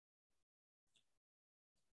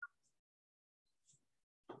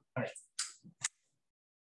Right.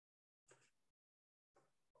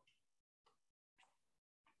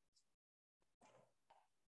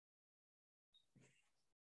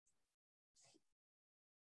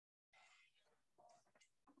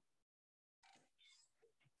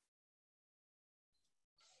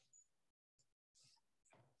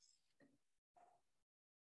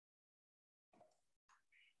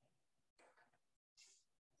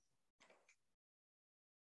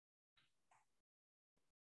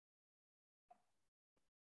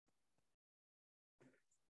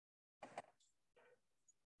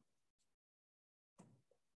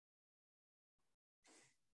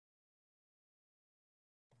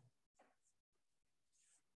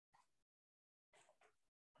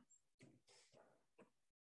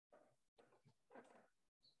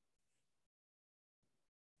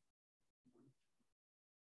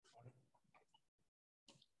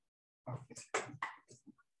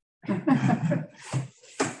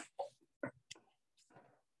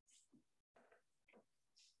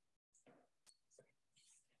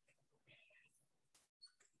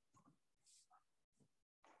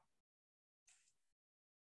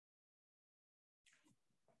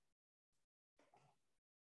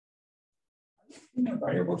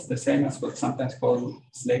 Variables the same as what's sometimes called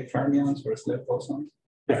slave fermions or slave bosons?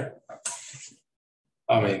 Yeah.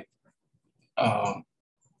 I mean, I've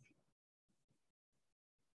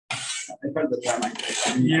heard the term.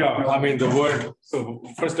 yeah, I mean, the word, so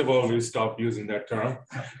first of all, we stopped using that term.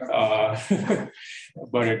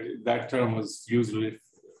 But that term was usually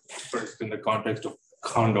first in the context of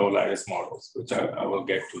Kondo lattice models, which I will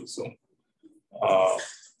get to soon.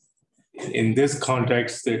 In this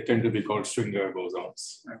context, they tend to be called Schwinger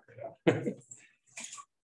bosons. Okay.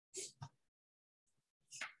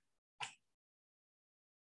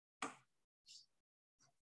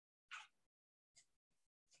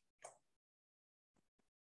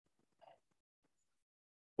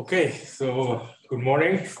 Okay, so good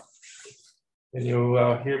morning. Can you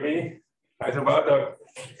hear me? Hyderabad?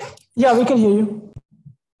 Yeah, we can hear you.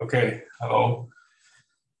 Okay, hello.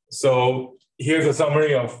 So here's a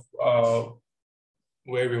summary of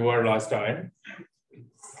where we were last time.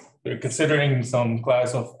 We're considering some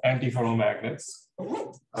class of antiferromagnets.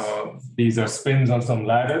 These are spins on some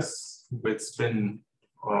lattice with spin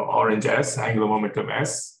orange S, angular momentum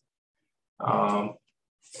S.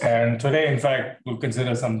 And today, in fact, we'll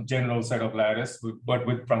consider some general set of lattice, but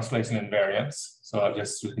with translation invariance. So I'll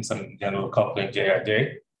just do some general coupling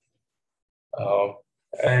Jij.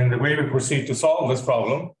 And the way we proceed to solve this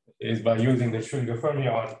problem is by using the Schwinger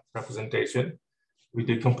fermion representation. We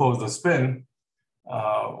decompose the spin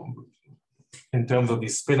in terms of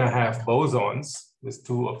these spin-a-half bosons. There's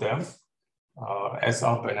two of them, S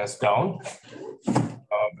up and S down.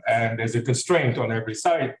 And there's a constraint on every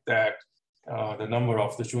side that the number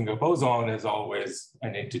of the Schwinger boson is always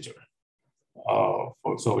an integer.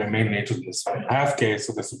 So we're mainly interested in the spin-a-half case,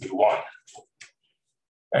 so this would be 1.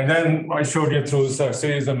 And then I showed you through a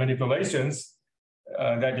series of manipulations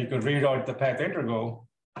that you could read out the path integral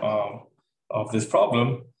of this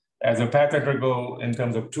problem as a path integral in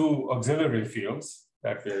terms of two auxiliary fields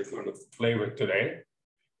that we're going to play with today.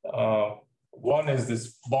 One is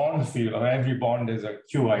this bond field, or every bond is a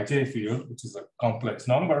Qij field, which is a complex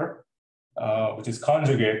number, which is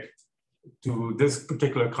conjugate to this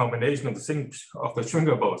particular combination of the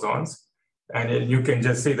Schwinger bosons. And you can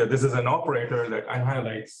just see that this is an operator that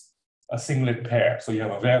annihilates a singlet pair. So you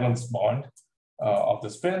have a valence bond of the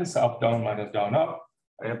spins, up, down, minus, down, up.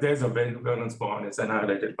 And if there's a valence bond, it's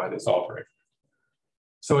annihilated by this operator.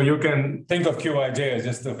 So you can think of Qij as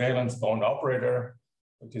just the valence bond operator,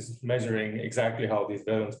 which is measuring exactly how these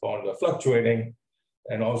valence bonds are fluctuating,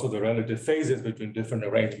 and also the relative phases between different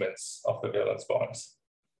arrangements of the valence bonds.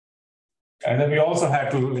 And then we also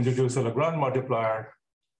had to introduce a Lagrange multiplier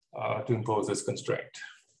to impose this constraint.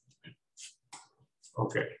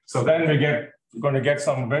 Okay, so then we're going to get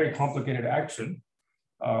some very complicated action,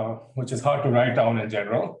 which is hard to write down in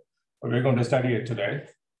general, but we're going to study it today.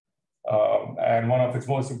 And one of its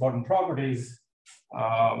most important properties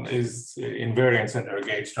is invariance under a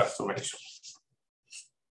gauge transformation.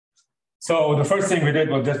 So the first thing we did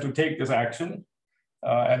was just to take this action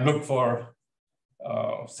and look for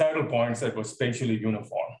saddle points that were spatially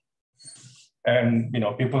uniform. And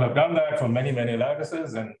people have done that for many, many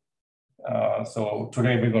lattices. And so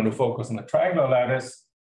today we're going to focus on the triangular lattice.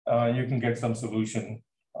 You can get some solution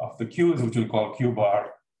of the Q's, which we'll call Q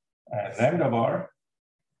bar and lambda bar.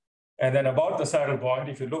 And then about the saddle point,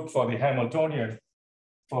 if you look for the Hamiltonian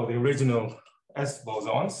for the original S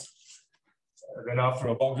bosons, then after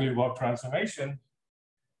a Bogly-Warp transformation,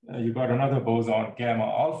 you got another boson gamma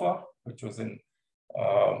alpha, which was in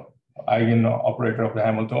eigenoperator of the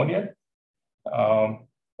Hamiltonian.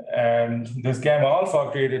 And this gamma alpha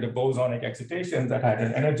created a bosonic excitation that had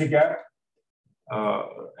an energy gap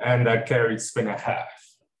and that carried spin 1/2.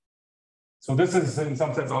 So this is in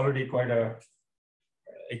some sense already quite a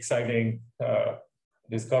exciting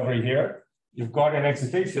discovery here. You've got an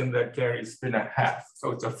excitation that carries spin 1/2.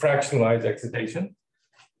 So it's a fractionalized excitation.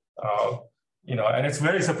 And it's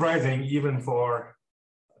very surprising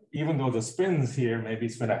even though the spins here may be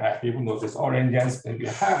spin 1/2, even though this orange ends may be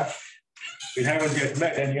 1/2, we haven't yet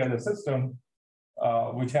met any other system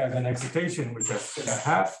which has an excitation which has spin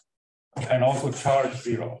 1/2 and also charge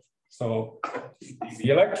 0. So the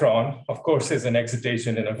electron, of course, is an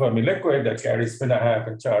excitation in a Fermi liquid that carries spin 1/2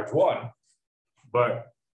 and charge 1. But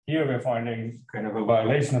here we're finding kind of a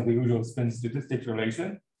violation of the usual spin statistics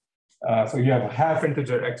relation. So you have a half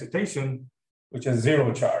integer excitation, which has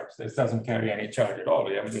 0 charge. This doesn't carry any charge at all.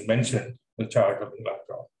 We haven't even mentioned the charge of the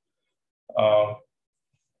electron.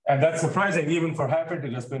 And that's surprising even for half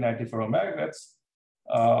integer spin antiferromagnets,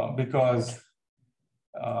 because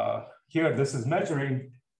here this is measuring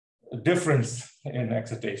a difference in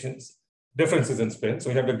excitations, differences in spin. So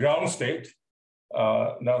we have the ground state.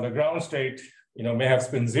 Now the ground state may have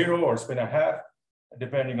spin 0 or spin 1/2,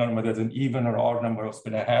 depending on whether it's an even or odd number of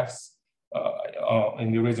spin 1/2s in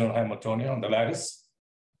the original Hamiltonian on the lattice.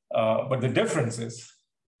 But the differences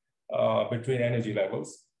between energy levels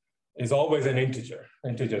is always an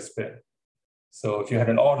integer spin. So if you had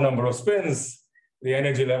an odd number of spins, the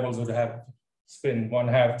energy levels would have spin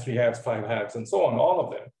 1/2, 3/2, 5/2, and so on, all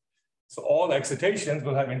of them. So all excitations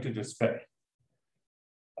will have integer spin.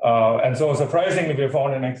 And so surprisingly, we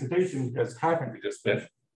found an excitation that's half integer spin.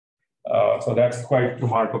 So that's quite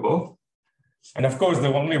remarkable. And of course,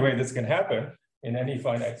 the only way this can happen in any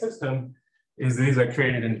finite system is these are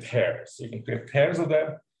created in pairs. You can create pairs of them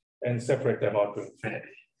and separate them out to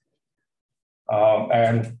infinity.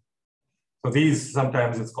 And so these,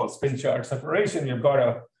 sometimes it's called spin charge separation. You've got a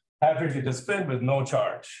half integer spin with no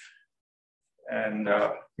charge. And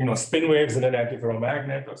spin waves in an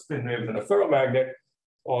antiferromagnet or spin waves in a ferromagnet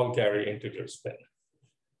all carry integer spin.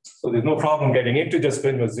 So there's no problem getting integer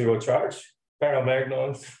spin with 0 charge.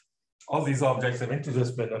 Paramagnons, all these objects have integer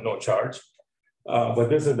spin and no charge. But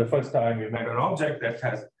this is the first time we met an object that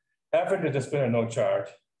has half integer spin and no charge.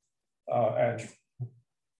 And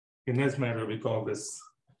in this matter, we call this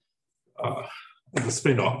the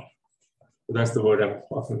spin-off. So that's the word I'm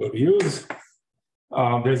often going to use.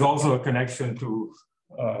 There's also a connection to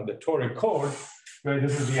the toric code, where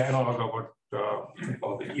this is the analog of what we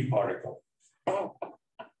call the E particle.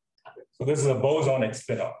 So this is a bosonic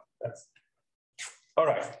spin-off. All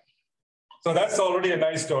right. So that's already a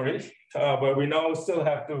nice story, but we now still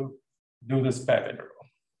have to do this path integral,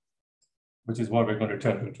 which is what we're going to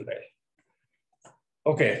turn to today.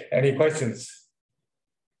 Okay, any questions?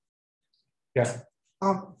 Yeah.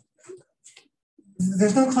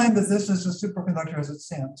 There's no claim that this is a superconductor as it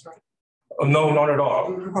stands, right? Oh, no, not at all.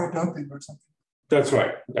 It would require doping or something. That's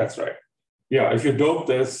right. That's right. Yeah, if you dope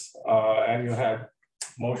this and you have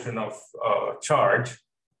motion of charge,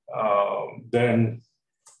 then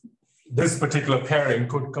this particular pairing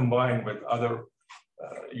could combine with other.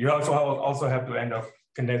 You also have to end up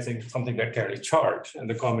condensing something that carries charge, and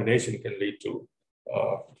the combination can lead to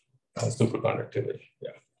superconductivity.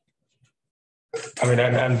 Yeah. I mean,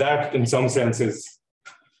 and that in some sense is,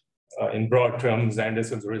 in broad terms,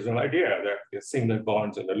 Anderson's original idea that the singlet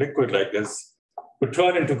bonds in a liquid like this would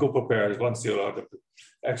turn into Cooper pairs once you allow them to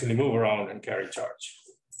actually move around and carry charge.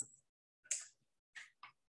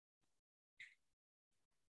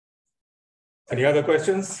 Any other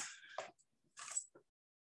questions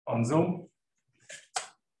on Zoom?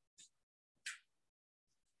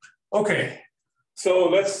 Okay, so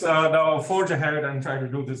let's now forge ahead and try to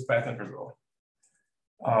do this path integral.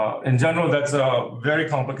 In general, that's a very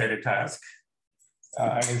complicated task.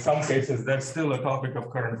 And in some cases, that's still a topic of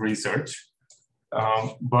current research.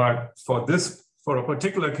 But for a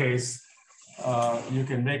particular case, you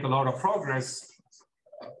can make a lot of progress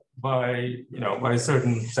by a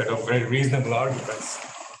certain set of very reasonable arguments,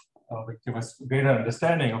 which give us greater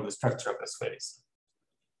understanding of the structure of the space.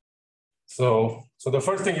 So the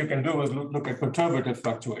first thing you can do is look at perturbative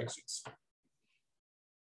fluctuations.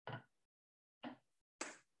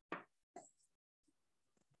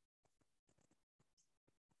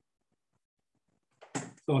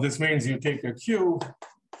 So this means you take a Q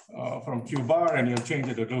from Q bar and you change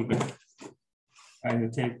it a little bit. And you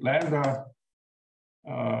take lambda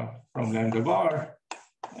from lambda bar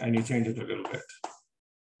and you change it a little bit.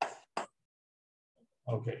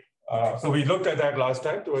 Okay, so we looked at that last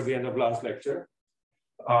time towards the end of last lecture.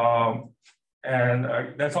 And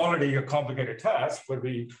that's already a complicated task, but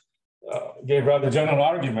we gave rather general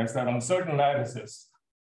arguments that on certain lattices,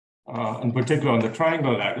 in particular on the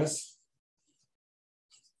triangle lattice,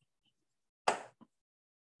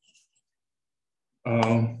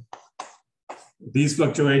 these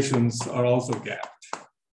fluctuations are also gapped.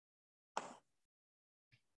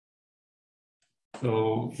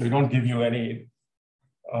 So they don't give you any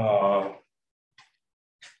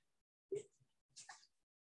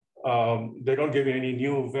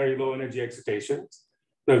new very low energy excitations.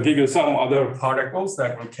 They'll give you some other particles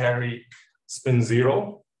that will carry spin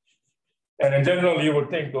 0. And in general, you would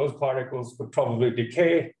think those particles would probably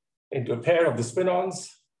decay into a pair of the spin-ons.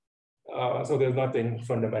 So there's nothing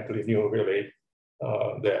fundamentally new really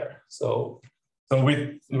there. So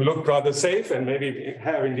we looked rather safe and maybe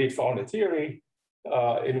have indeed found a theory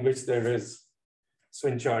in which there is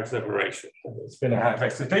spin charge separation. Spin 1/2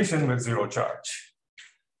 excitation with 0 charge.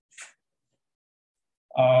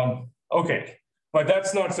 Okay, but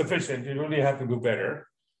that's not sufficient. You really have to do better.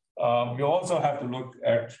 You also have to look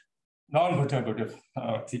at non-perturbative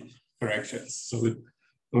corrections. So we're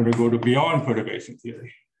going to go to beyond perturbation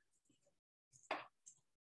theory.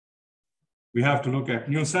 We have to look at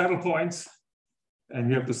new saddle points, and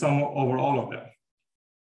we have to sum over all of them.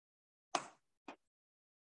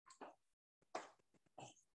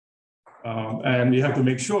 And we have to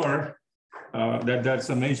make sure that that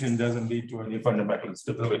summation doesn't lead to any fundamental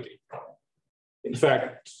instability. In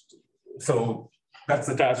fact, so that's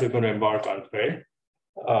the task we're going to embark on today.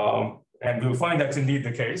 And we'll find that's indeed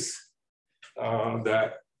the case, that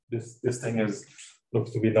this thing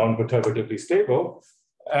looks to be non-perturbatively stable.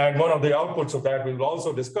 And one of the outputs of that we'll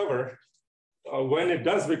also discover when it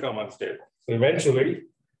does become unstable. So eventually,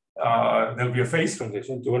 there'll be a phase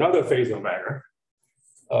transition to another phase of matter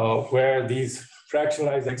where these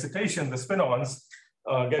fractionalized excitation, the spin-ons,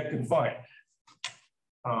 get confined.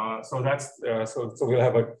 So we'll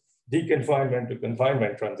have a deconfinement to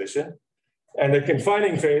confinement transition. And the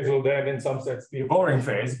confining phase will then, in some sense, be a boring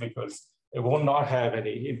phase because it will not have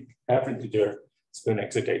any half-integer spin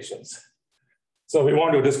excitations. So we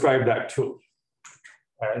want to describe that too,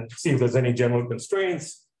 and see if there's any general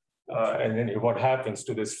constraints and then what happens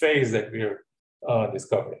to this phase that we're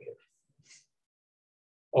discovering here.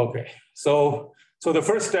 Okay, so the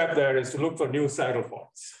first step there is to look for new saddle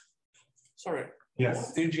points. Sorry.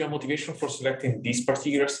 Yes. Did you have motivation for selecting this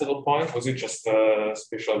particular saddle point? Was it just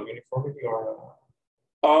spatial uniformity or?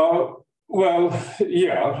 Well,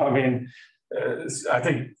 yeah, I mean, I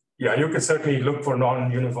think, yeah, you could certainly look for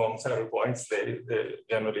non-uniform saddle points. They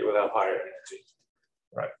generally will have higher energy,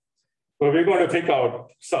 right? But we're going to pick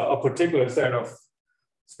out a particular set of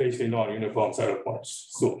spatially non-uniform saddle points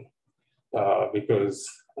soon, because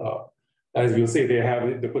as you'll see, they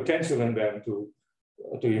have the potential in them to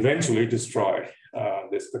eventually destroy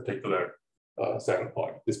this particular saddle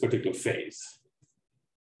point, this particular phase.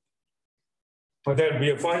 But there'll be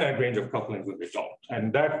a finite range of couplings when we don't,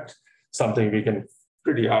 and that's something we can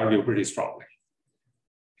argue pretty strongly.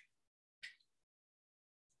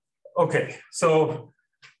 Okay, so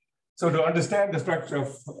to understand the structure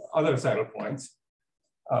of other saddle points,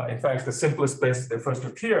 in fact, the simplest place they first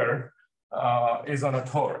appear is on a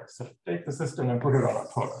torus. So take the system and put it on a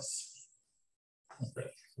torus. Okay.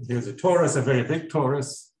 Here's a torus, a very big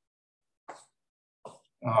torus.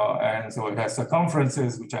 And so it has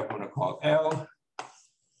circumferences, which I'm going to call L.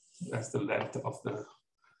 That's the length of the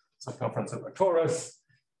circumference of a torus.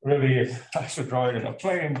 Really, I should draw it in a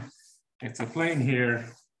plane. It's a plane here,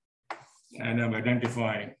 and I'm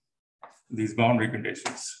identifying these boundary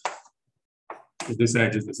conditions. So this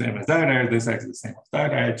edge is the same as that edge, this edge is the same as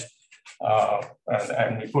that edge.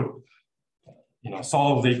 And we put,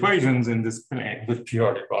 solve the equations in this plane with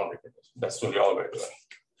periodic boundary conditions. That's really all we're doing.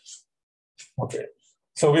 Okay,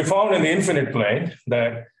 so we found in the infinite plane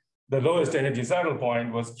that the lowest energy saddle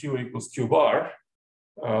point was Q equals Q bar,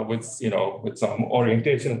 with some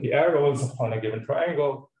orientation of the arrows on a given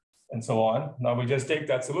triangle and so on. Now we just take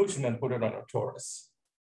that solution and put it on a torus.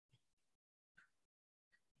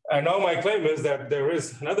 And now my claim is that there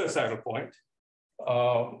is another saddle point,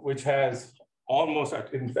 which has almost,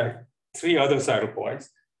 in fact, 3 other saddle points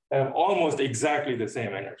have almost exactly the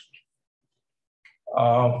same energy.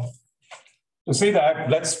 To see that,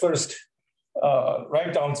 let's first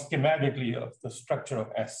write down schematically of the structure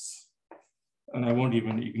of S. And I won't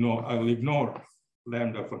even ignore, I will ignore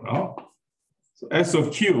lambda for now. So S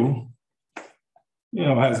of Q,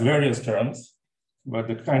 has various terms, but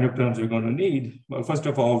the kind of terms you're going to need, well, first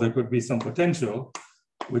of all, there could be some potential,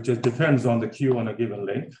 which depends on the Q on a given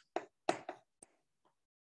length.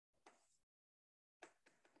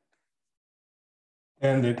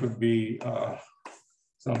 And there could be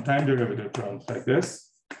some time derivative terms like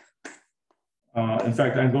this. In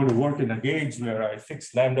fact, I'm going to work in a gauge where I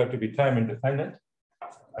fix lambda to be time independent.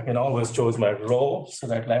 I can always choose my rho so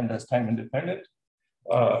that lambda is time independent.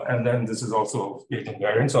 And then this is also gauge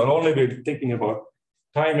invariant. So I'll only be thinking about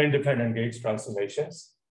time independent gauge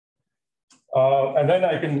transformations. And then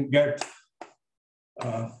I can get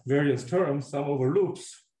various terms, sum over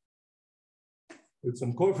loops with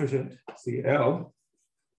some coefficient, CL,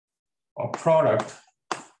 or product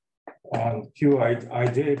on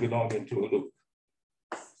Qij belonging to a loop.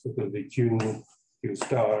 So it will be Q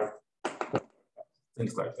star,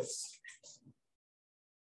 things like this.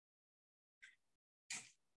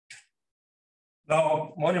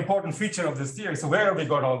 Now, one important feature of this theory, so where have we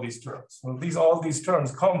got all these terms? Well, all these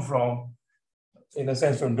terms come from, in a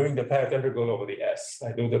sense, from doing the path integral over the S.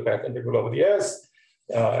 I do the path integral over the S,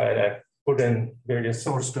 and I put in various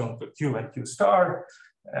source terms for Q and Q star,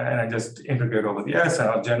 and I just integrate over the S, and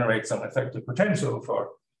I'll generate some effective potential for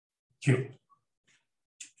Q.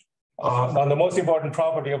 Now, the most important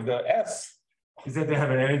property of the S is that they have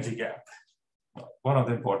an energy gap. One of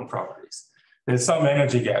the important properties. There's some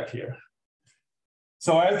energy gap here.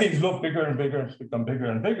 So as these look bigger and bigger, become bigger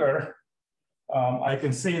and bigger, I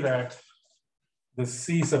can see that the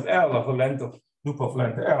C sub L of a length of loop of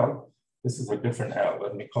length L, this is a different L,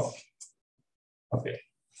 let me call it. Okay,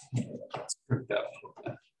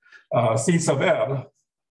 C sub L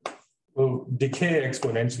will decay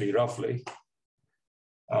exponentially roughly,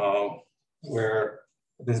 where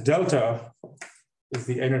this delta is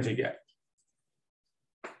the energy gap.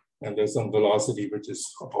 And there's some velocity which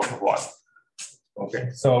is about 1. Okay,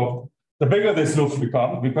 so the bigger this loops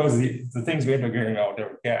become, because the things we're integrating out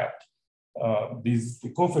are gapped,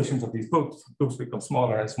 the coefficients of these loops become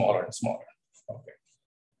smaller and smaller and smaller. Okay,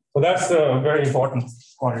 so that's a very important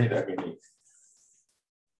quantity that we need.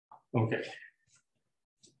 Okay,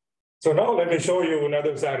 so now let me show you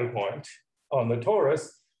another saddle point on the torus,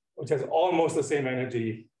 which has almost the same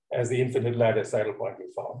energy as the infinite lattice saddle point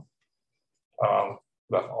we found.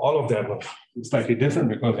 Well, all of them are slightly different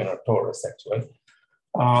because they're not torus, actually.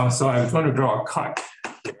 So I'm going to draw a cut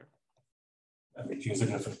here. Let me choose a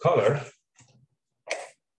different color.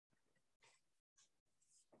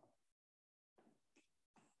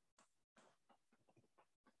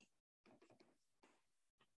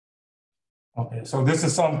 Okay, so this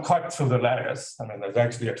is some cut through the lattice. I mean, there's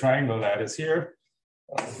actually a triangle lattice here.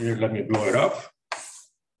 Here, let me blow it up.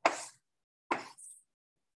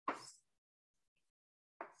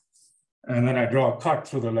 And then I draw a cut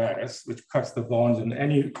through the lattice, which cuts the bonds in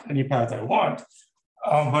any path I want,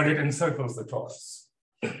 but it encircles the torus.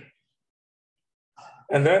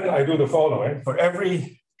 And then I do the following. For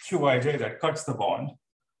every Qij that cuts the bond,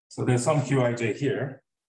 so there's some Qij here.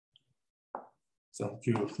 So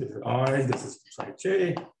Q, this is I, this is side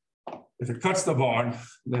J. If it cuts the bond,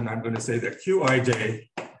 then I'm going to say that Qij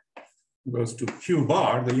goes to Q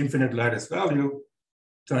bar, the infinite lattice value,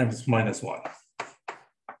 times -1.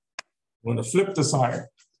 I'm going to flip the sign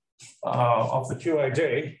of the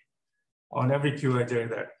Qij on every Qij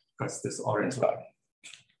that cuts this orange line.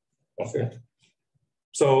 Okay.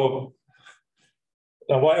 So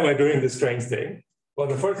now why am I doing this strange thing? Well,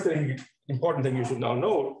 the first thing, important thing you should now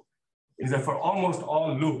know is that for almost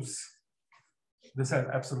all loops, this has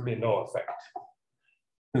absolutely no effect.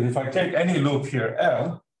 Because if I take any loop here,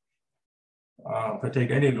 L, if I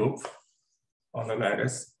take any loop on the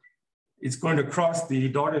lattice, it's going to cross the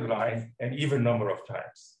dotted line an even number of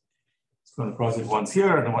times. It's going to cross it once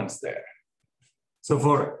here and once there. So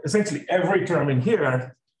for essentially every term in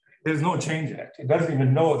here, there's no change in it. It doesn't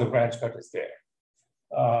even know the branch cut is there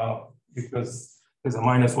because there's a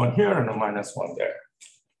 -1 here and a -1 there.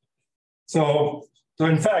 So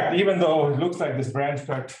in fact, even though it looks like this branch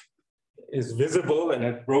cut is visible and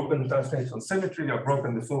had broken translational symmetry or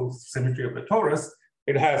broken the full symmetry of the torus,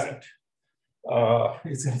 it hasn't.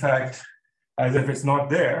 It's in fact as if it's not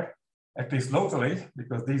there, at least locally,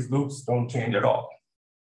 because these loops don't change at all.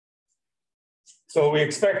 So we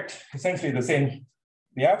expect essentially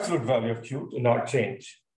the absolute value of Q to not change,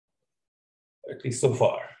 at least so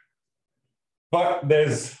far. But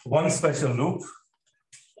there's one special loop,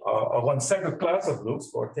 or one second class of loops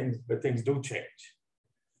where things do change.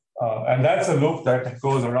 And that's a loop that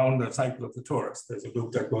goes around the cycle of the torus. There's a loop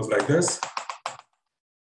that goes like this,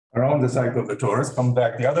 around the cycle of the torus, come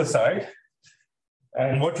back the other side.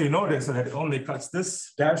 And what you notice is that it only cuts this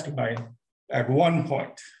dashed line at one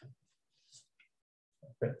point.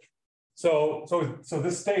 Okay. So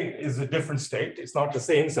this state is a different state. It's not the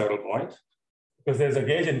same saddle point because there's a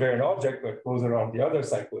gauge invariant object that goes around the other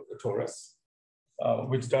cycle of the torus,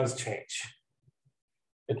 which does change.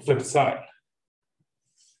 it flips sign.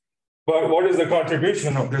 But what is the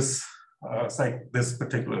contribution of this this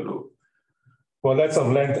particular loop? Well, that's of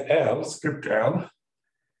length L, script L.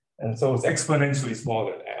 And so it's exponentially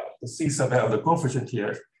smaller than L. The C sub L, the coefficient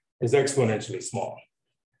here, is exponentially small.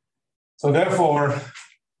 So therefore,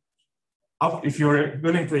 if you're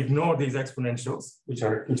willing to ignore these exponentials, which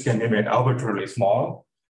can be made arbitrarily small,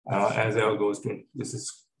 as L goes to,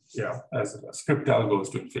 as script L goes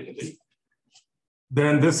to infinity,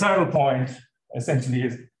 then this saddle point essentially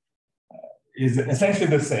is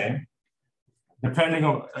essentially the same,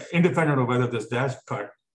 independent of whether this dash cut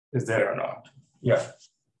is there or not. Yeah.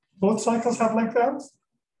 Both cycles have length L's?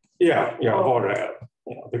 Yeah, of order L.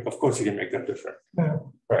 Of course, you can make them different. Yeah.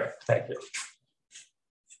 Right, thank you.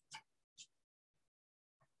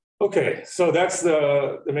 Okay, so that's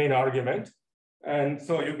the main argument. And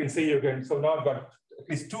so you can see, so now I've got at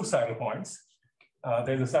least two saddle points.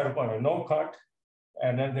 There's a saddle point with no cut,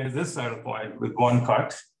 and then there's this saddle point with one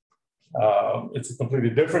cut. It's a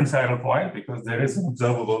completely different saddle point because there is an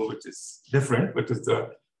observable which is different, which is the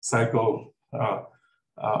cycle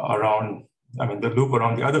the loop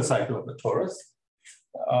around the other cycle of the torus.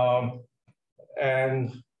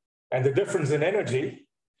 And the difference in energy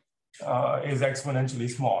is exponentially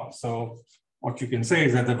small. So what you can say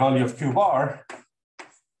is that the value of Q bar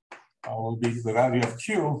will be the value of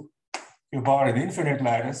Q bar in the infinite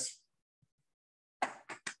lattice.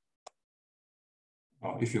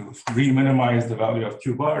 If you re-minimize the value of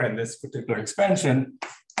Q bar in this particular expansion,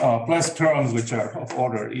 plus terms which are of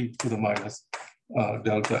order e to the minus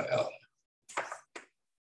delta L.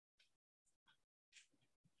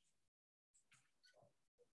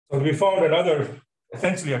 So we found another,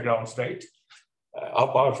 essentially a ground state,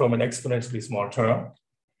 apart from an exponentially small term,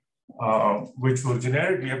 which will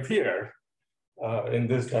generically appear in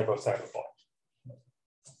this type of saddle point.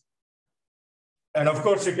 And of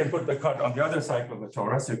course, you can put the cut on the other cycle of the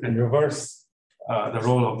torus. You can reverse the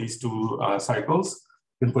role of these two cycles.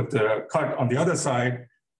 You can put the cut on the other side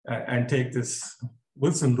and take this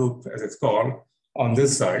Wilson loop, as it's called, on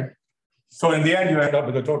this side. So in the end, you end up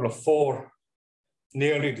with a total of 4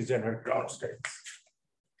 nearly degenerate ground states.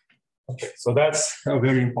 Okay, so that's a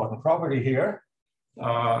very important property here,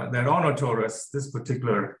 that on a torus, this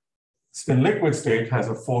particular spin liquid state has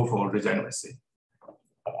a 4-fold degeneracy.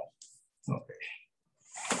 Okay.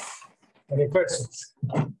 Any questions?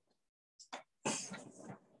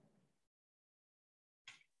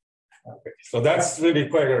 Okay, so that's really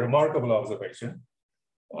quite a remarkable observation.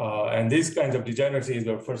 And these kinds of degeneracies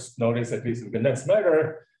were first noticed, at least in condensed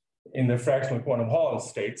matter, in the fractional quantum Hall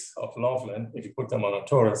states of Laughlin. If you put them on a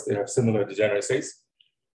torus, they have similar degeneracies.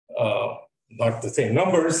 Not the same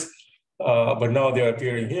numbers, but now they're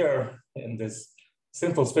appearing here in this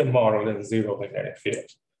simple spin model in the zero magnetic field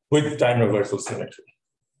with time reversal symmetry.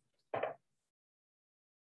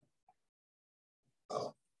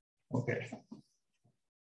 Okay.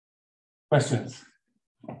 Questions?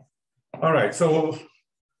 All right, so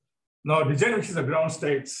now degeneracies of ground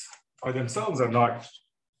states by themselves are not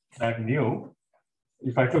that new.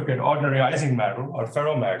 If I took an ordinary Ising metal or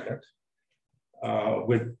ferromagnet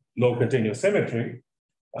with low continuous symmetry,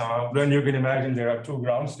 then you can imagine there are 2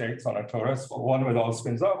 ground states on a torus, one with all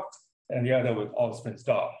spins up and the other with all spins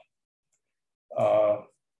down.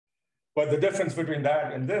 But the difference between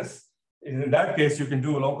that and this is, in that case, you can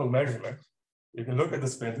do a local measurement. You can look at the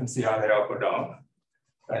spins and see how they're up or down.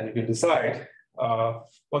 And you can decide, well,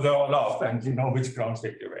 they're all up and you know which ground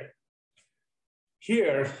state you're in.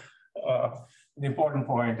 Here, the important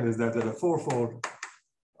point is that there's a 4-fold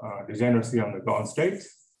degeneracy on the ground state.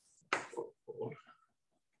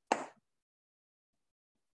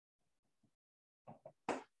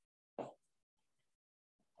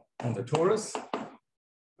 On the torus,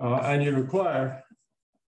 and you require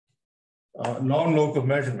non-local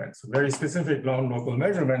measurements, very specific non-local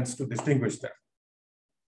measurements to distinguish them.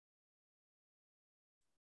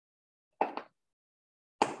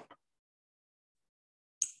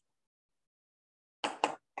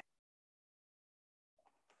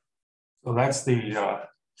 So that's the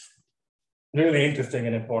really interesting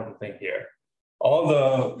and important thing here. All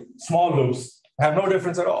the small loops have no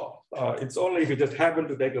difference at all. It's only if you just happen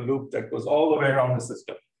to take a loop that goes all the way around the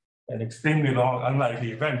system, an extremely long,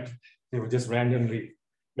 unlikely event, they were just randomly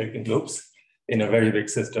making loops in a very big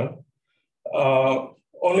system.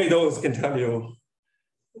 Only those can tell you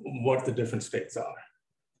what the different states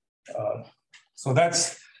are. So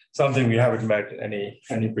that's something we haven't met in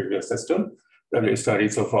any previous system that we've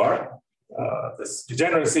studied so far. This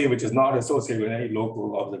degeneracy, which is not associated with any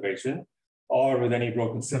local observation or with any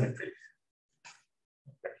broken symmetry.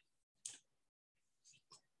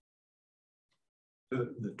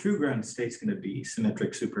 The true ground state's going to be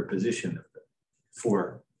symmetric superposition of the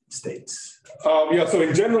 4 states. Yeah, so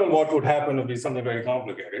in general, what would happen would be something very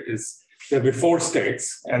complicated is there'll be 4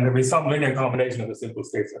 states and there'll be some linear combination of the simple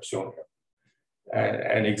states I've shown here.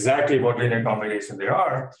 And exactly what linear combination they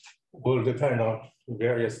are will depend on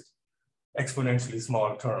various exponentially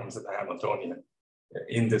small terms in the Hamiltonian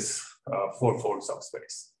in this 4-fold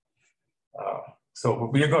subspace. So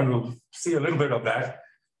we are going to see a little bit of that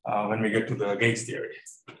when we get to the Gates theory.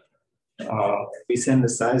 We send the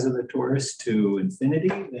size of the torus to infinity,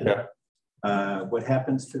 then Yeah. what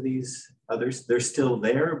happens to these others? They're still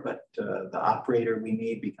there, but the operator we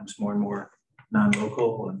need becomes more and more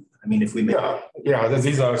non-local. And I mean, if we make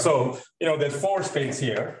These are, so, there's 4 states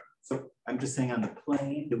here. So I'm just saying on the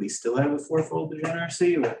plane, do we still have a 4-fold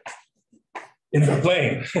degeneracy? Or? In the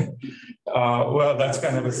plane, well, that's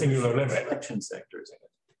kind of a singular limit. Selection sectors.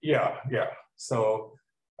 Yeah. So,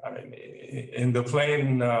 I mean, in the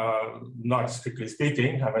plane, not strictly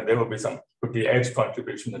speaking, I mean, there will be could be edge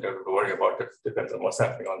contribution that I have to worry about. It depends on what's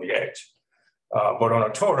happening on the edge. But on a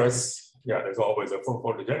torus, there's always a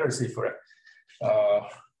 4-fold degeneracy for it.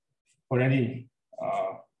 For any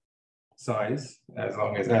size, as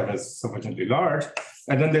long as F is sufficiently large.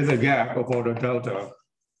 And then there's a gap of order delta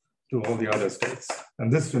to all the other states.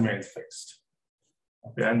 And this remains fixed.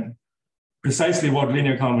 Okay, and precisely what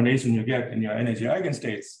linear combination you get in your energy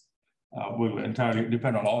eigenstates will entirely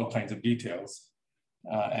depend on all kinds of details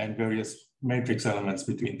and various matrix elements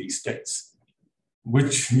between these states,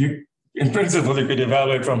 which you, in principle, you could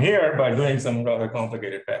evaluate from here by doing some rather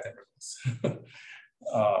complicated path intervals,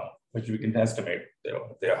 which we can estimate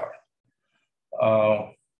what they are.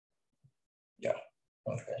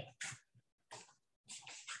 Okay.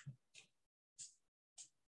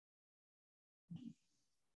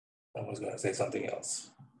 I was going to say something else.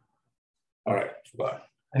 All right, forgot.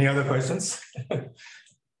 Any other questions?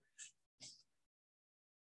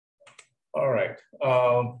 All right.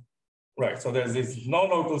 Right, so there's these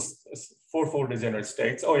non-local 4-fold degenerate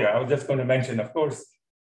states. Oh yeah, I was just going to mention, of course,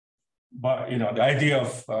 but the idea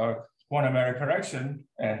of quantum error correction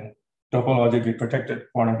and topologically protected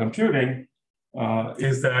quantum computing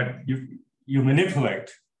is that you manipulate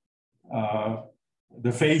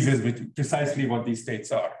the phases with precisely what these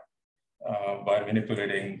states are by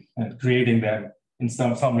manipulating and creating them in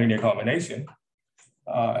some linear combination.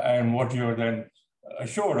 And what you're then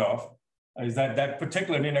assured of is that that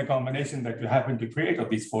particular linear combination that you happen to create of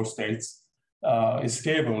these 4 states is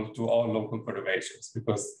stable to all local perturbations,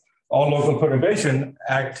 because all local perturbation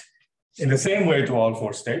act in the same way to all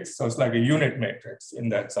 4 states. So it's like a unit matrix in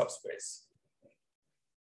that subspace.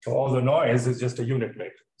 So all the noise is just a unit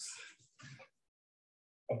matrix.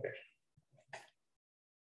 Okay.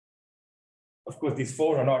 Of course, these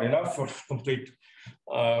 4 are not enough for complete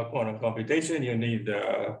quantum computation. You need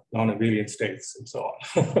non-abelian states and so on,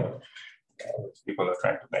 which people are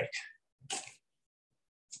trying to make.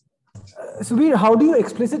 Subir, how do you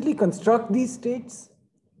explicitly construct these states?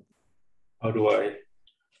 How do I?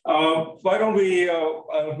 Why don't we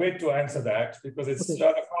wait to answer that, because it's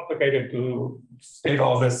rather complicated to state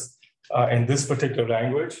all this in this particular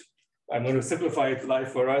language. I'm going to simplify life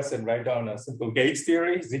for us and write down a simple Gates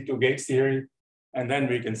theory, Z2 Gates theory, and then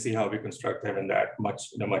we can see how we construct them in that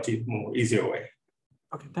much more easier way.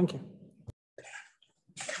 Okay, thank you.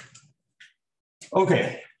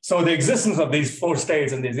 Okay, so the existence of these 4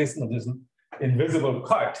 states and the existence of this invisible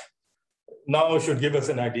cut now should give us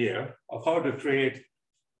an idea of how to create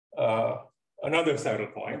another saddle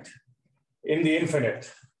point in the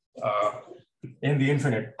infinite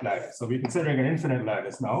lattice. So we're considering an infinite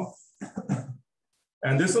lattice now.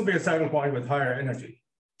 And this will be a saddle point with higher energy.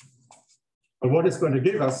 But what it's going to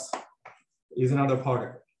give us is another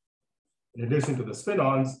particle. In addition to the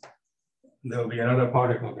spin-ons, there will be another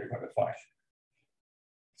particle we're going to find.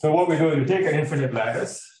 So what we do is we take an infinite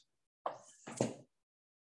lattice,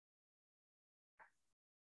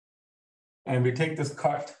 and we take this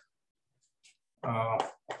cut,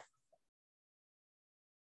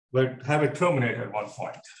 but have it terminate at one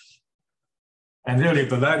point. And really, if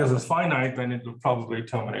the lattice is finite, then it will probably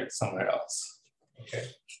terminate somewhere else. Okay.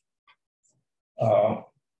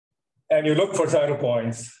 And you look for saddle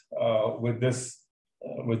points with this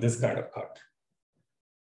kind of cut.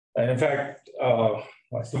 And in fact,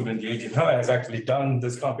 my student Yejin He has actually done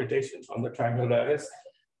this computation on the triangular lattice.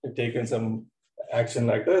 They've taken some action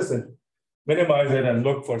like this and minimize it and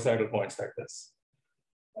look for saddle points like this.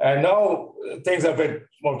 And now things are a bit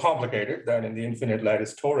more complicated than in the infinite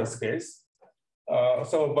lattice torus case.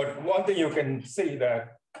 But one thing you can see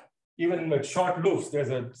that even with short loops,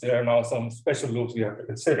 there are now some special loops we have to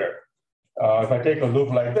consider. If I take a loop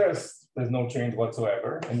like this, there's no change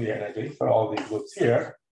whatsoever in the energy for all these loops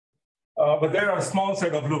here. But there are a small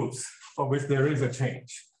set of loops for which there is a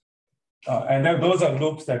change. And then those are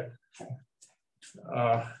loops that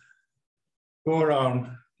go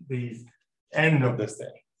around the end of this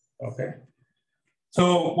thing, okay?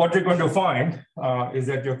 So what you're going to find is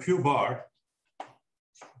that your Q bar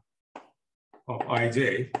of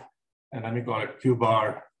Ij, and let me call it Q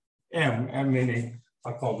bar M, M meaning,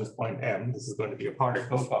 I'll call this point M, this is going to be a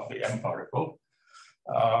particle of the M particle.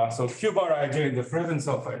 So Q bar Ij in the presence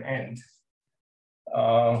of an end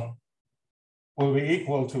will be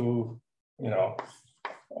equal to,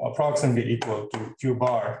 approximately equal to Q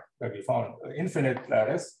bar that we found, infinite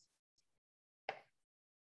lattice,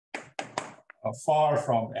 far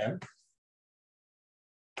from M.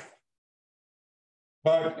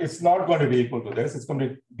 But it's not going to be equal to this. It's going to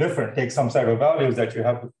be different, take some set of values that you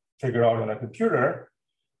have to figure out on a computer.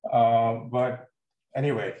 But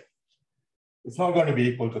anyway, it's not going to be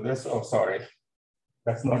equal to this. Oh, sorry,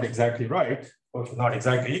 that's not exactly right. Or not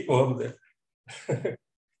exactly equal.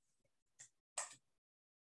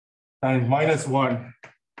 And -1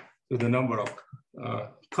 to the number of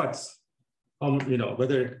cuts,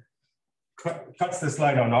 whether it cuts this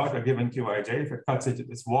line or not, a given Qij. If it cuts it,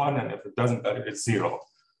 it's 1, and if it doesn't cut it, it's 0.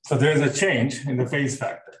 So there's a change in the phase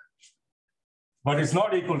factor. But it's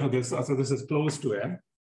not equal to this, so this is close to M.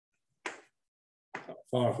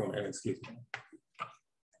 Far from M, excuse me.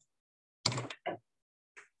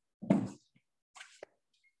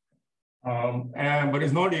 But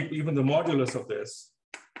it's not equal, even the modulus of this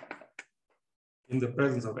in the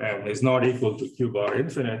presence of M is not equal to Q bar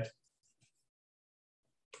infinite,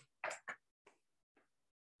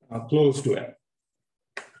 close to M.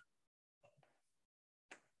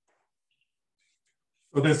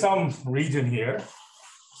 So there's some region here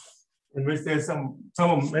in which there's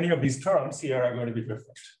many of these terms here are going to be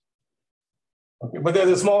different. Okay, but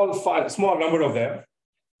there's a small number of them.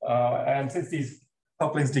 And since these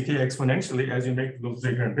couplings decay exponentially as you make those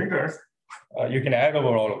bigger and bigger, you can add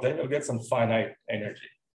over all of them, you'll get some finite energy.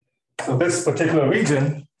 So this particular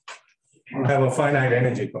region will have a finite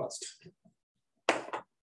energy cost.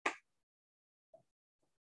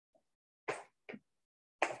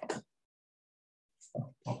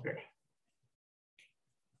 Okay.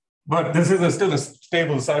 But this is still a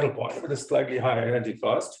stable saddle point with a slightly higher energy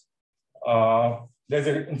cost. There's,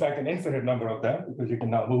 in fact, an infinite number of them because you can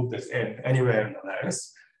now move this in anywhere in the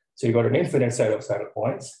lattice. So you got an infinite set of saddle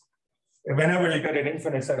points. And whenever you get an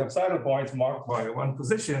infinite set of saddle points marked by one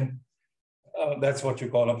position, that's what you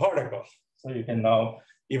call a particle. So you can now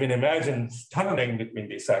even imagine tunneling between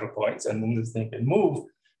these saddle points, and then this thing can move,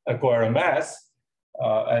 acquire a mass,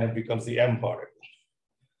 and it becomes the M particle.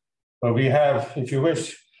 But we have, if you wish,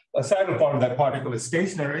 a saddle point of that particle is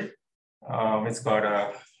stationary. It's got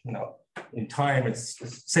a, in time, it's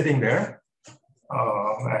sitting there.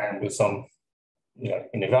 And with some, you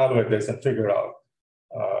can evaluate this and figure out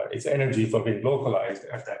its energy for being localized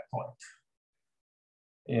at that point.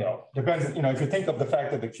 Depends, if you think of the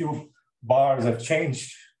fact that the Q bars have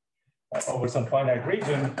changed over some finite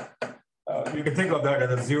region, you can think of that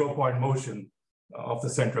as a 0-point motion of the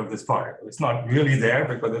center of this particle. It's not really there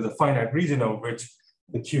because there's a finite region of which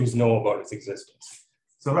the Q's know about its existence.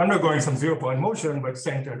 So we're undergoing some 0-point motion, but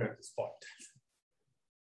centered at this point.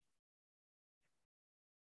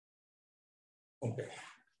 Okay.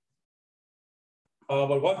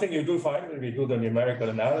 But one thing you do find when we do the numerical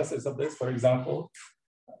analysis of this, for example,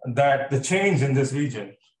 that the change in this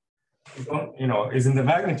region, is in the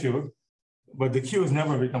magnitude, but the Q's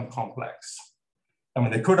never become complex. I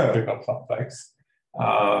mean, they could have become complex,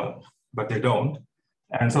 but they don't.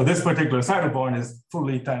 And so this particular saddle point is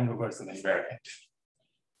fully time reversal invariant.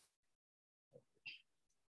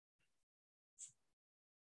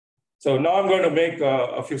 So now I'm going to make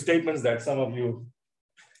a few statements that some of you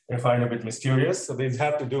may find a bit mysterious. So these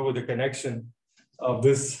have to do with the connection of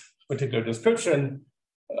this particular description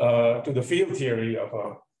to the field theory of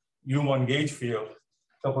a U1 gauge field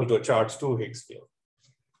coupled to a charge 2 Higgs field.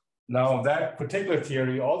 Now that particular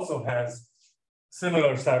theory also has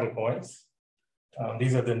similar saddle points.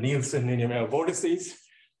 These are the Nielsen-Ninimel vortices,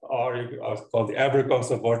 or called the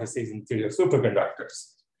Abrikosov vortices in theory of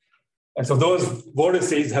superconductors. And so those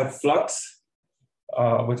vortices have flux,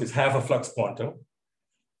 which is half a flux quantum.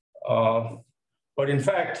 But in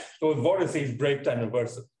fact, those vortices break time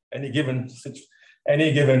reversal. Any given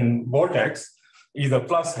vortex, either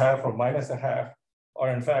plus half or minus a half, or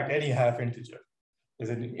in fact, any half integer.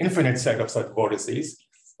 There's an infinite set of such vortices,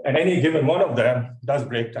 and any given one of them does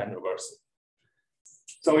break time reversal.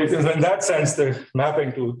 So it is in that sense, the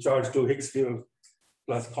mapping to charge 2 Higgs field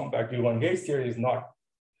plus compact U1 gauge theory is not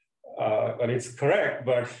But it's correct,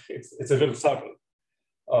 but it's a little subtle.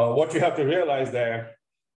 What you have to realize there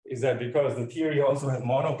is that because the theory also has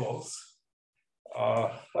monopoles,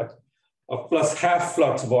 like a plus half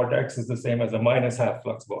flux vortex is the same as a minus half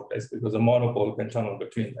flux vortex because a monopole can tunnel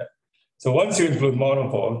between them. So once you include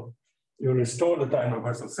monopole, you restore the time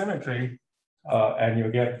reversal symmetry and you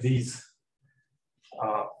get these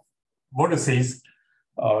vortices,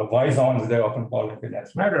 Wisons, they often call it in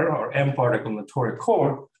dense matter, or M particle in the toric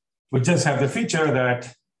core, which just have the feature that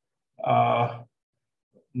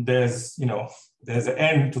there's an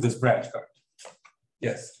end to this branch current.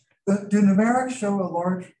 Yes. Do numerics show a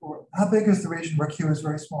large, or how big is the region where Q is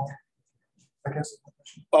very small? I guess.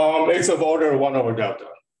 It's of order 1 over delta.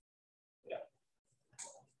 Yeah.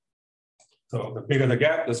 So the bigger the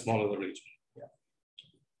gap, the smaller the region. Yeah.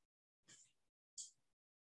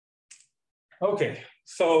 Okay,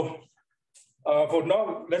 so for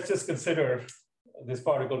now, let's just consider this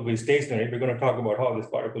particle to be stationary. We're going to talk about how this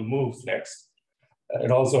particle moves next.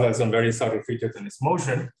 It also has some very subtle features in its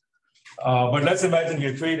motion. But let's imagine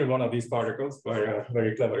you created one of these particles by a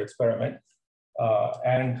very clever experiment,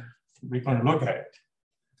 and we're going to look at it.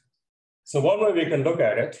 So one way we can look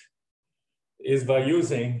at it is by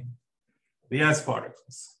using the S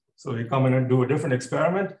particles. So we come in and do a different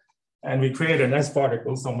experiment, and we create an S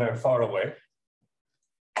particle somewhere far away.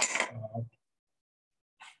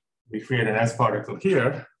 We create an S particle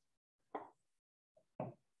here.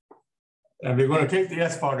 And we're going to take the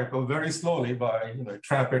S particle very slowly by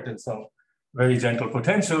trap it in some very gentle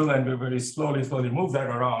potential, and we very slowly move that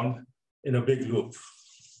around in a big loop,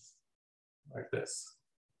 like this.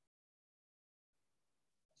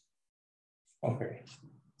 Okay,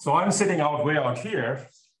 so I'm sitting way out here,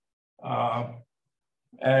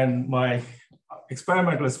 and my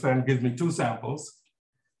experimentalist friend gives me 2 samples,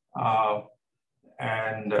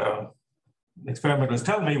 and the experimenters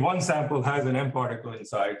tell me one sample has an M particle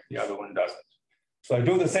inside, the other one doesn't. So I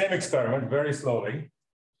do the same experiment very slowly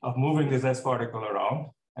of moving this S particle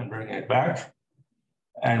around and bringing it back.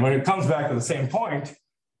 And when it comes back to the same point,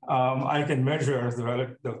 I can measure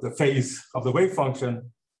the phase of the wave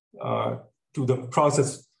function to the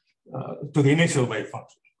process, to the initial wave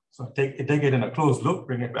function. So take it in a closed loop,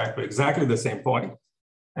 bring it back to exactly the same point,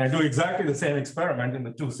 and do exactly the same experiment in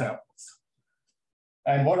the 2 samples.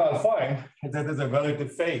 And what I'll find is that there's a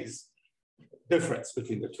relative phase difference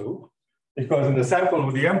between the 2, because in the sample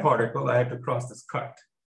with the M particle, I had to cross this cut.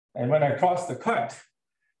 And when I cross the cut,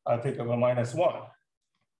 I'll pick up a -1,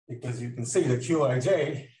 because you can see the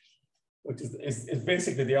Qij, which is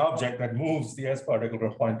basically the object that moves the S particle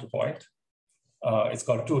from point to point. It's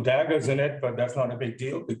got 2 daggers in it, but that's not a big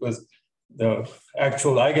deal because the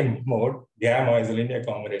actual eigenmode, gamma, is a linear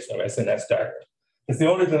combination of S and S dagger. It's the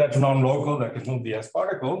only thing that's non-local that can move the S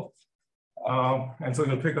particle. And so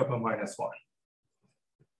you'll pick up a -1.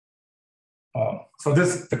 So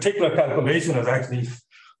this particular calculation has actually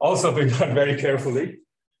also been done very carefully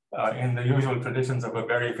in the usual traditions of a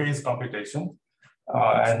Berry phase computation.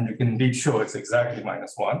 And you can indeed show it's exactly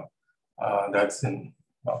 -1. That's in,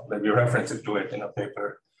 maybe references to it in a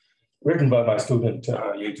paper written by my student,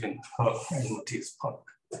 Eugene and Matthias Punk.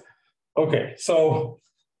 Okay, so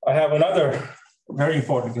I have another very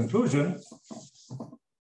important conclusion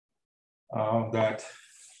that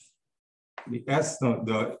the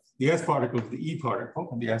S particle is the E particle,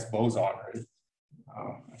 the S boson, right?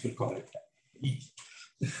 I should call it E.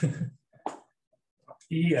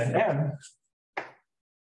 E and M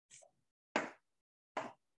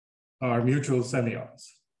are mutual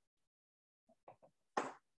semions.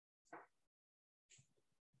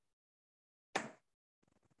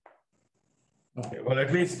 Okay, well,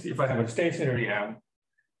 at least if I have a stationary M,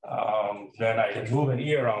 then I can move an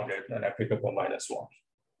E around it and I pick up a -1.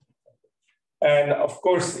 And of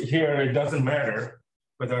course, here it doesn't matter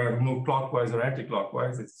whether I move clockwise or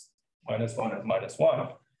anti-clockwise, it's -1 and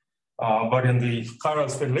 -1. But in the chiral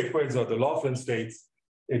spin liquids or the Laughlin states,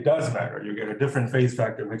 it does matter. You get a different phase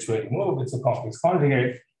factor which way you move. It's a complex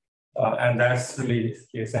conjugate. And that's really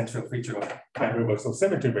the essential feature of time reversal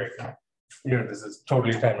symmetry breaking. Here, this is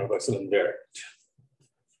totally time reversal invariant.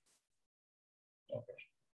 Okay.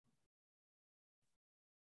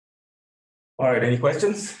 All right, any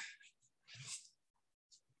questions?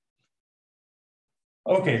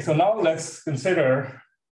 Okay, so now let's consider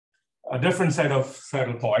a different set of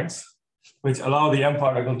saddle points which allow the M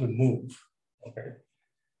particle to move. Okay.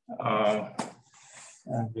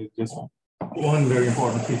 And there's just one very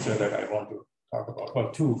important feature that I want to talk about.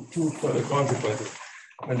 Well, two further consequences.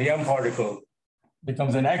 When the M particle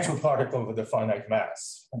becomes an actual particle with a finite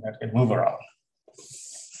mass, and that can move around.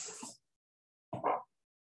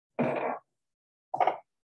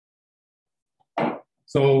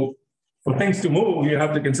 So for things to move, you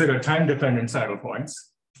have to consider time-dependent saddle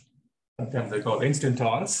points. Sometimes they're called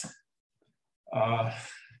instantons.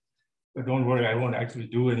 But don't worry, I won't actually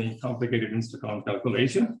do any complicated instanton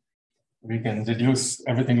calculation. We can deduce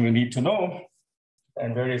everything we need to know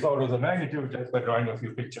and various orders of magnitude just by drawing a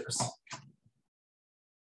few pictures.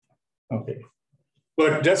 Okay.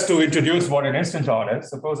 But just to introduce what an instanton is,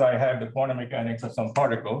 suppose I have the quantum mechanics of some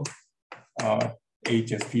particle,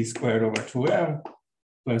 h is p squared over 2m,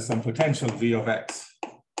 plus some potential v of x.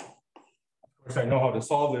 Of course, I know how to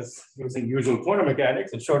solve this using usual quantum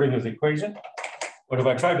mechanics and Schrödinger's equation. But if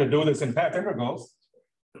I try to do this in path integrals,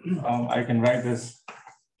 I can write this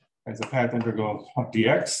as a path integral of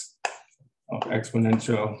dx of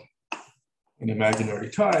exponential in imaginary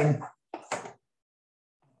time.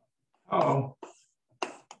 Oh,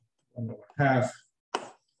 1/2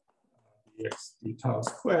 dx d tau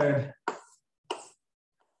squared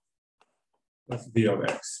plus v of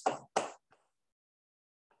x.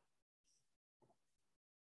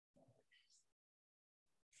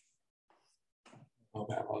 I'll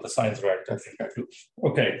have all the signs right, I think I do.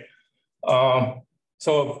 Okay,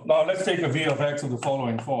 so now let's take a v of x of the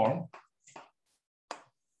following form.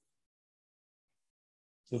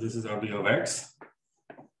 So this is our v of x.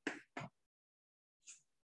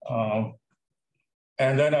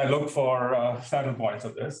 And then I look for saddle points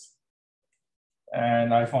of this.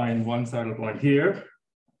 And I find one saddle point here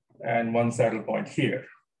and one saddle point here.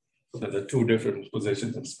 So there's the two different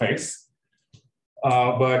positions in space.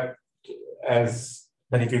 But as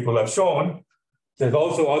many people have shown, there's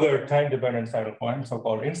also other time-dependent saddle points,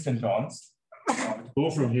 so-called instantons, go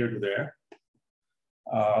from here to there.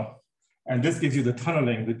 And this gives you the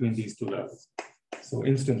tunneling between these two levels. So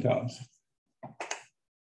instantons.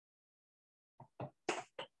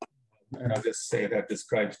 And I'll just say that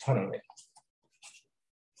describes tunneling.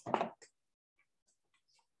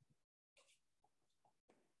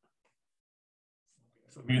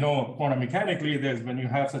 So we know quantum mechanically, there's when you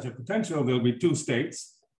have such a potential, there'll be two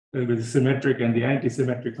states. There'll be the symmetric and the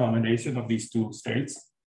anti-symmetric combination of these two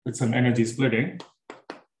states with some energy splitting.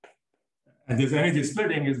 And this energy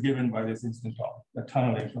splitting is given by this instanton, the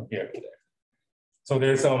tunneling from here to there. So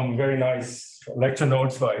there's some very nice lecture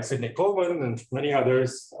notes by Sidney Colvin and many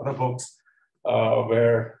others, other books,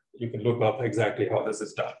 where you can look up exactly how this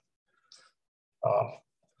is done.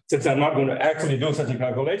 Since I'm not going to actually do such a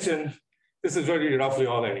calculation, this is really roughly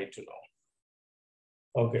all I need to know.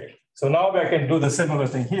 Okay, so now I can do the similar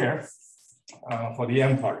thing here for the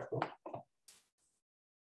M particle.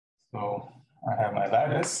 So I have my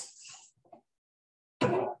lattice. I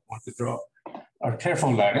want to draw a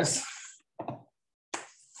careful lattice.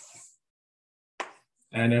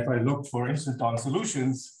 And if I look for instanton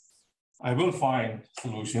solutions, I will find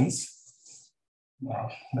solutions.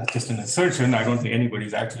 That's just an assertion. I don't think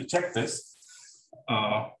anybody's actually checked this,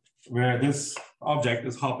 where this object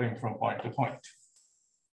is hopping from point to point.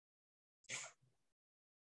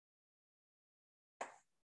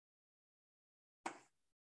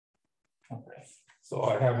 Okay, so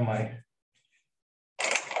I have my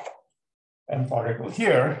M particle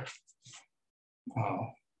here.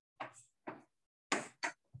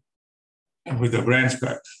 And with the branch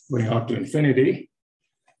cut going out to infinity.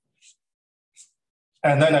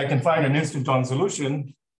 And then I can find an instanton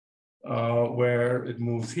solution where it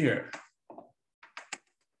moves here.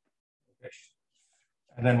 Okay.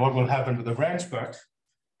 And then what will happen to the branch cut?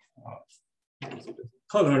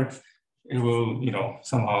 Color, it will,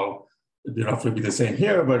 somehow roughly be the same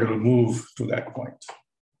here, but it will move to that point.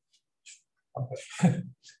 Okay.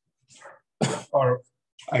 Or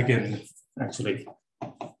I can actually,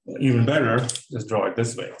 even better, just draw it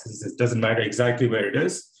this way. Since it doesn't matter exactly where it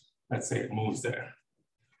is, let's say it moves there.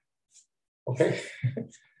 Okay,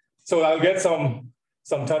 so I'll get some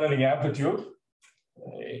tunneling amplitude.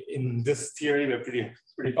 In this theory, we're pretty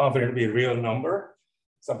confident it'll be a real number,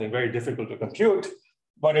 something very difficult to compute,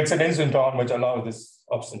 but it's an instanton which allows this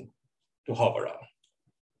option to hop around.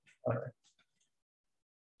 All right.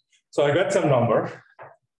 So I got some number,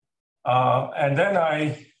 and then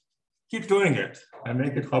I keep doing it. I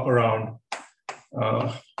make it hop around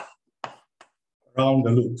around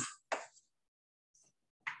the loop.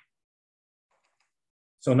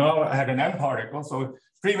 So now I had an M particle. So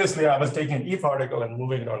previously I was taking an E particle and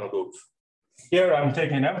moving it on a loop. Here I'm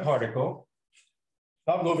taking an M particle,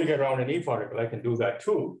 not moving it around an E particle. I can do that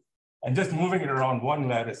too, and just moving it around one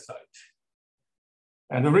lattice site.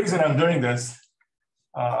 And the reason I'm doing this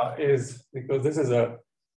is because this is a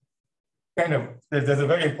there's a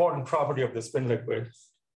very important property of the spin liquid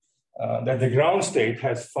that the ground state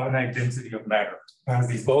has finite density of matter. It has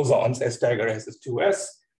these bosons, S dagger S is 2s.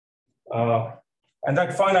 And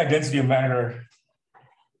that finite density of matter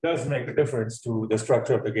does make a difference to the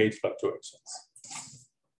structure of the gauge fluctuations.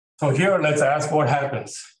 So here, let's ask what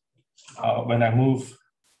happens when I move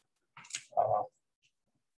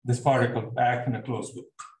this particle back in a closed loop.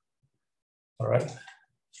 All right.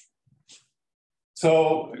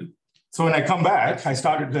 So when I come back, I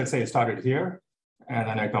started, let's say I started here, and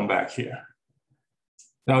then I come back here.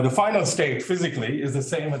 Now the final state physically is the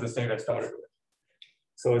same as the state I started with.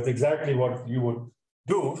 So it's exactly what you would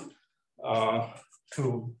do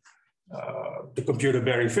to compute a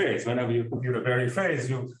Berry phase. Whenever you compute a Berry phase,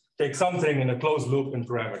 you take something in a closed loop in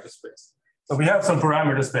parameter space. So we have some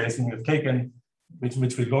parameter space, and we've taken,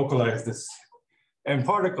 which we localize this M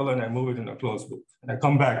particle, and I move it in a closed loop. And I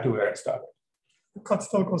come back to where I started. The cut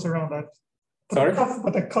still goes around that. Sorry?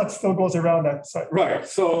 But the cut still goes around that side. Right,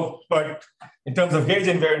 so, but in terms of gauge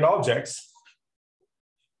invariant objects,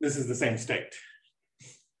 this is the same state.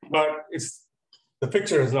 But the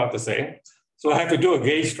picture is not the same. So I have to do a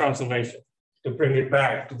gauge transformation to bring it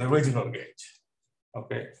back to the original gauge.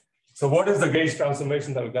 Okay, so what is the gauge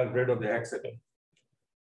transformation that got rid of the accident?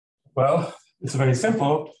 Well, it's very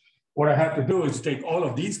simple. What I have to do is take all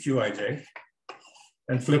of these Qij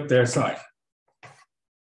and flip their sign.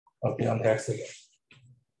 Okay, on the accident.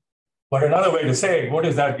 But another way to say what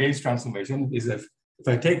is that gauge transformation is if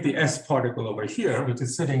I take the S particle over here, which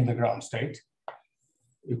is sitting in the ground state,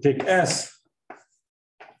 you take S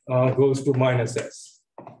goes to minus S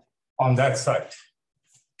on that side.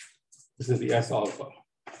 This is the S alpha.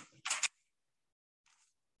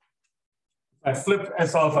 I flip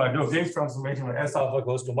S alpha, I do a gauge transformation where S alpha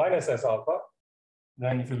goes to minus S alpha.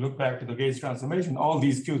 Then if you look back to the gauge transformation, all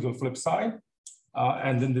these Q's will flip side,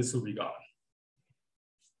 and then this will be gone.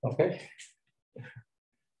 Okay.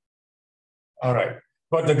 All right,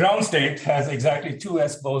 but the ground state has exactly 2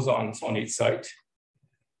 S bosons on each side.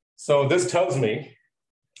 So this tells me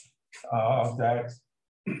that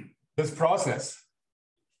this process,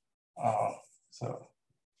 so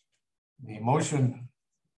the motion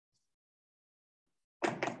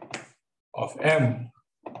of M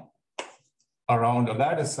around a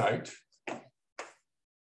lattice site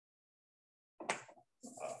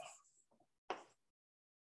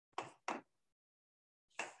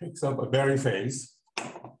picks up a Berry phase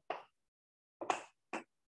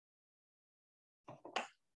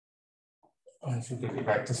I should get it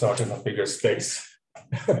back to sort in a bigger space.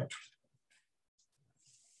 So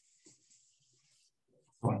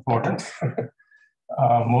important.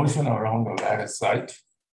 Motion around the lattice site.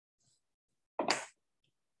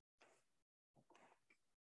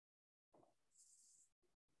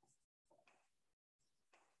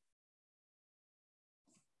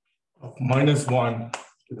 Of -1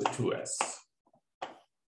 to the 2s.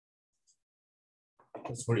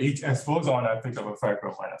 Because for each s boson, I pick up a factor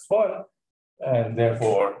of -1, and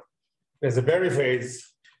therefore there's a Berry phase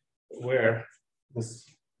where this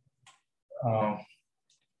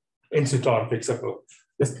incident picks up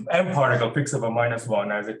this M particle picks up a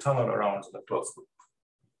 -1 as it tunnels around the closed loop.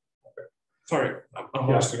 Sorry, I'm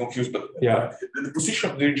honestly confused, but the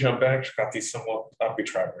position of the original branch cut is somewhat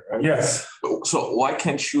arbitrary, right? Yes. So why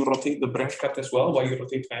can't you rotate the branch cut as well? Why you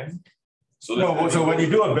rotate M? So, no, so when you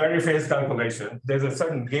do a Berry phase calculation, there's a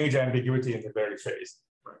certain gauge ambiguity in the Berry phase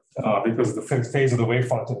because the phase of the wave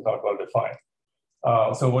function is not well defined.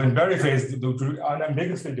 So when Berry phase, to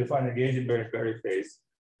unambiguously define a gauge in Berry phase,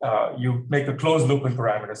 you make a closed loop in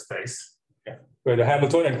parameter space where the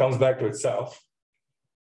Hamiltonian comes back to itself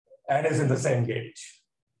and is in the same gauge.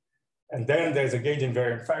 And then there's a gauge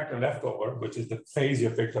invariant factor left over, which is the phase you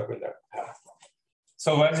picked up in that path.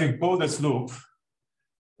 So as you go this loop,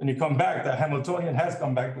 when you come back, the Hamiltonian has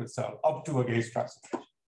come back to itself up to a gauge transformation.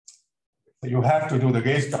 So you have to do the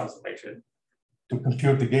gauge transformation to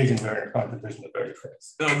compute the gauge invariant contribution of Berry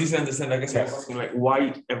phase. No, this I understand. I guess I was asking, like, why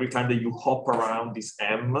every time that you hop around this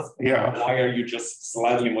M, why are you just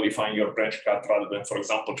slightly modifying your branch cut rather than, for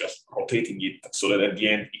example, just rotating it so that at the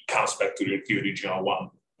end it comes back to the original one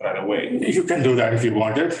right away? You can do that if you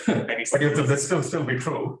wanted, but it will still be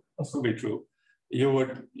true. Still be true.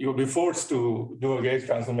 You'll be forced to do a gauge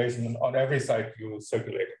transformation on every site you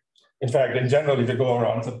circulate. In fact, in general, if you go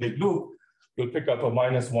around some big loop, you'll pick up a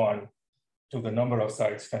 -1 to the number of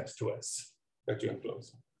sites times 2s that you enclose.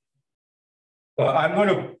 I'm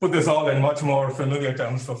going to put this all in much more familiar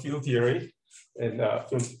terms for field theory and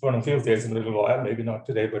quantum field theory in a little while, maybe not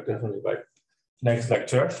today, but definitely by next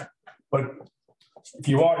lecture. But if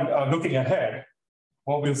you want, looking ahead,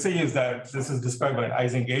 what we'll see is that this is described by an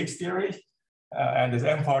Ising-Gauge theory, and this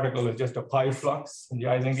M particle is just a pi flux in the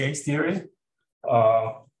Ising-Gauge theory.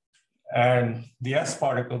 And the S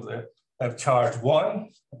particles have charge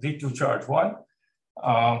 1, Z2 charge 1,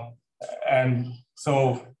 And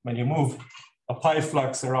so when you move a pi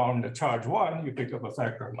flux around the charge 1, you pick up a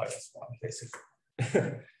factor of -1, basically.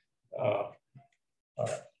 All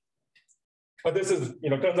right. But this is,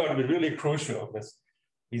 turns out to be really crucial.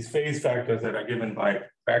 These phase factors that are given by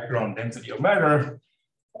background density of matter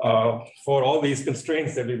for all these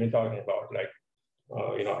constraints that we've been talking about, like,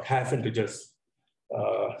 half integer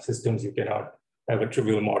systems, you cannot have a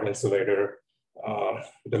trivial Mott insulator,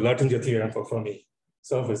 the Luttinger theorem for Fermi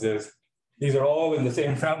surfaces. These are all in the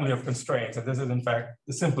same family of constraints, and this is in fact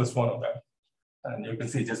the simplest one of them. And you can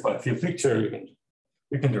see just by a few pictures,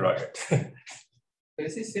 you can derive it.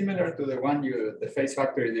 Is it similar to the one the phase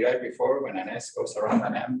factor you derived before when an S goes around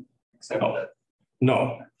an M? Except No. that No,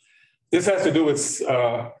 this has to do with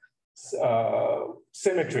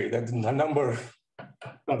symmetry, that's the number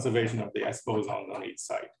conservation of the S bosons on each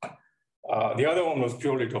side. The other one was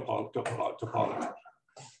purely topology.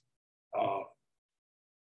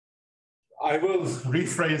 I will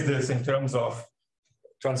rephrase this in terms of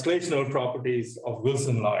translational properties of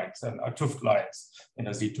Wilson lines and 't Hooft lines in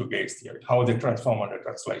a Z2 Gates theory, how they transform under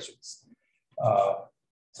translations.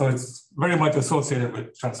 So it's very much associated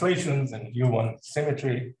with translations and U1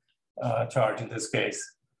 symmetry charge in this case.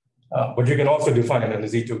 But you can also define it in the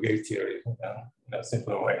Z2 gate theory in a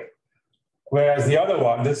simpler way. Whereas the other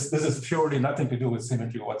one, this is purely nothing to do with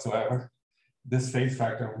symmetry whatsoever. This phase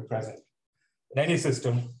factor will be present in any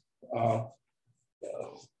system,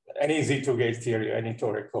 any Z2 gate theory, any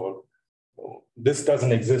toric code. This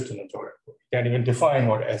doesn't exist in a toric code. You can't even define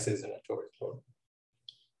what S is in a toric code.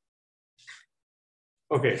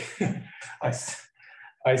 Okay,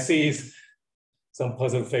 I see some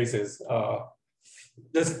puzzled faces.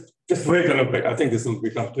 Just wait a little bit. I think this will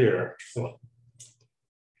become clearer. So,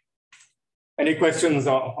 any questions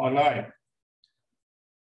online?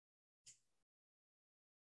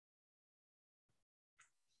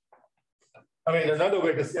 I mean, another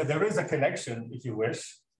way to say there is a connection, if you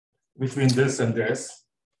wish, between this and this.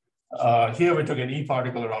 Here we took an E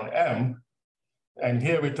particle around M, and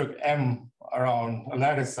here we took M around a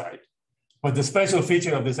lattice site. But the special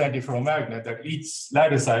feature of this antiferromagnet that each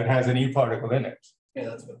lattice site has an E particle in it. Yeah,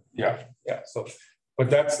 that's good. Yeah. So, but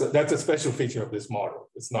that's a special feature of this model.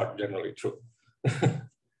 It's not generally true.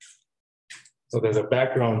 So there's a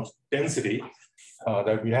background density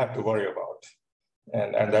that we have to worry about.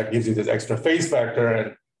 And that gives you this extra phase factor.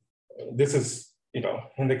 And this is, in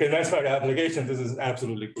the conventional application, this is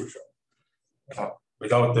absolutely crucial.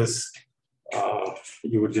 Without this,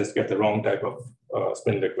 you would just get the wrong type of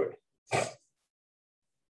spin liquid.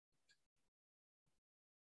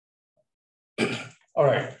 All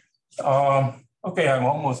right. Okay, I'm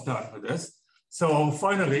almost done with this. So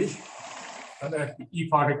finally, another E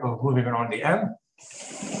particle moving around the M.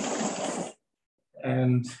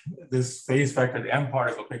 And this phase factor, the M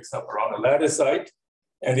particle picks up around the lattice site,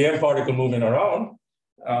 and the M particle moving around,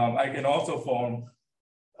 I can also form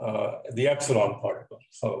the epsilon particle.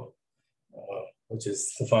 So, which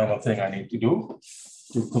is the final thing I need to do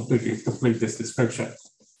to complete this description.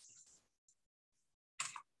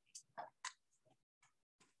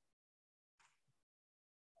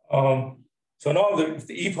 So now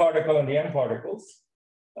the E particle and the M particles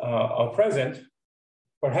are present,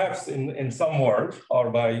 perhaps in some word,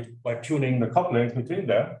 or by tuning the couplings between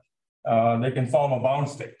them, they can form a bound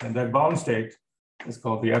state. And that bound state is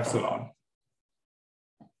called the epsilon.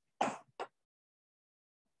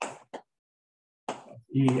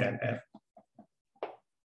 E and M.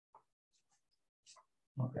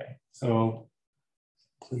 Okay, so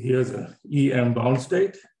here's an EM bound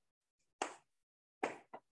state.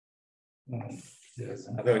 There's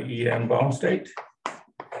another EM bound state.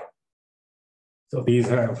 So these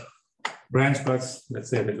have branch cuts. Let's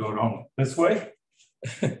say they go around this way.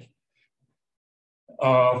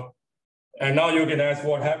 And now you can ask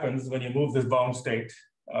what happens when you move this bound state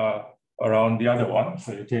around the other one.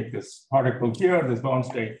 So you take this particle here, this bound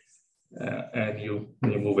state, and you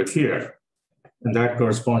move it here. And that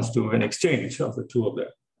corresponds to an exchange of the two of them.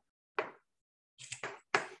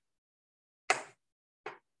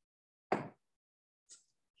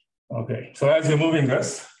 Okay, so as you're moving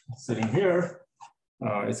this, sitting here,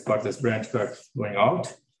 it's got this branch cut going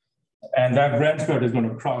out. And that branch cut is going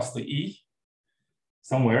to cross the E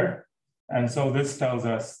somewhere. And so this tells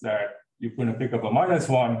us that you're going to pick up a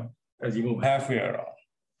 -1 as you move halfway around.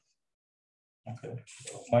 Okay,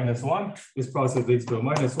 so -1, this process leads to a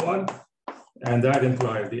 -1, and that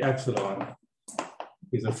implies the epsilon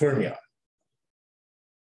is a fermion.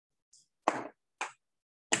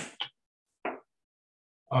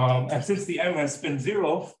 And since the M has spin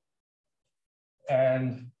 0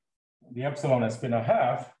 and the epsilon has spin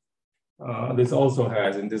 1/2, This also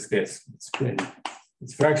has, in this case,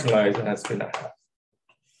 it's fractionalized and has spin 1/2.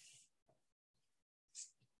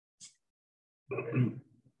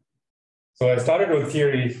 So I started with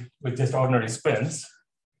theory with just ordinary spins,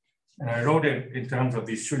 and I wrote it in terms of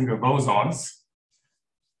these Schrödinger bosons.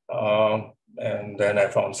 And then I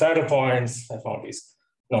found saddle points. I found these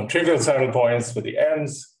non-trivial saddle points with the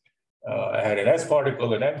M's. I had an S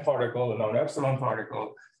particle, an M particle, a non-epsilon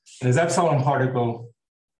particle. And this epsilon particle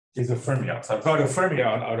is a fermion. So I've got a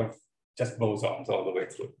fermion out of just bosons all the way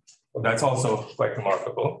through. So that's also quite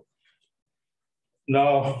remarkable.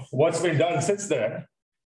 Now, what's been done since then,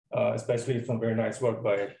 especially some very nice work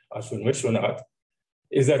by Ashwin Vishwanath,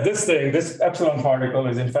 is that this epsilon particle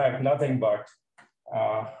is in fact nothing but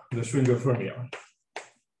the Schrödinger fermion,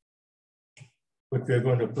 which we're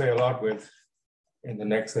going to play a lot with in the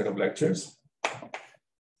next set of lectures.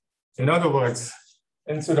 In other words,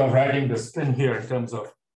 instead of writing the spin here in terms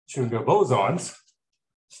of Schrödinger bosons,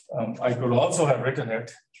 I could also have written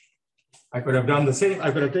it. I could have done the same.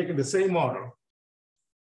 I could have taken the same model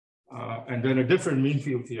and then a different mean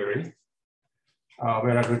field theory,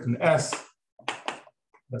 where I've written S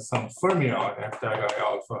as some fermion f dag I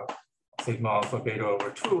alpha sigma alpha beta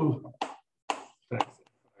over 2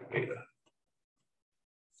 beta.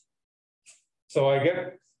 So I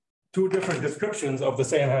get two different descriptions of the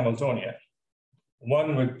same Hamiltonian.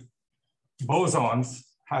 One with bosons,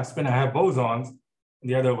 spin 1/2 bosons, and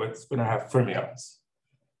the other with spin 1/2 fermions.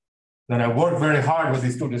 Then I work very hard with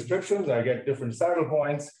these two descriptions. I get different saddle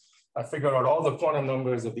points. I figure out all the quantum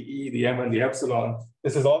numbers of the E, the M, and the epsilon.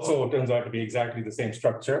 This is also turns out to be exactly the same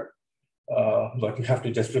structure, but you have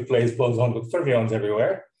to just replace boson with fermions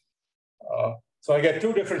everywhere. So I get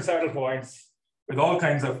two different saddle points with all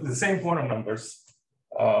kinds of the same quantum numbers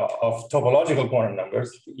of topological quantum numbers,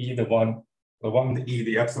 the E, the E,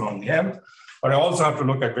 the epsilon, the M. But I also have to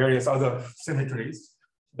look at various other symmetries,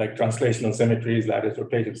 like translational symmetries, lattice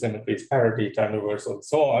rotative symmetries, parity, time reversal, and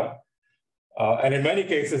so on. And in many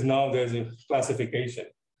cases now there's a classification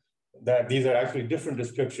that these are actually different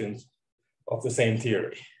descriptions of the same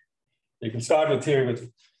theory. You can start with theory with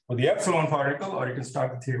the epsilon particle, or you can start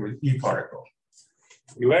with theory with E particle.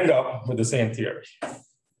 You end up with the same theory.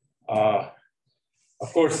 Of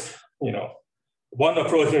course, one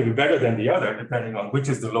approach may be better than the other, depending on which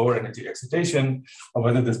is the lower energy excitation, or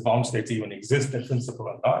whether this bound states even exist in principle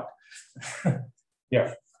or not. Yeah.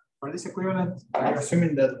 For this equivalent, are you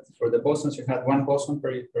assuming that for the bosons you had one boson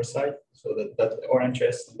per side, so that orange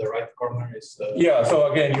S in the right corner is? Yeah. So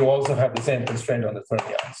again, you also have the same constraint on the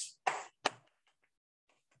fermions.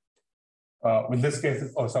 In this case,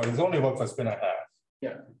 it's only work for spin 1/2.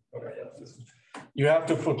 Yeah. Okay. You have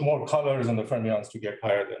to put more colors on the fermions to get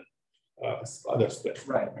higher than other spin.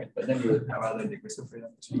 Right. But then you would have other degrees of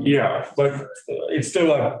freedom. Yeah, but it's still,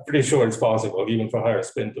 I'm pretty sure it's possible, even for higher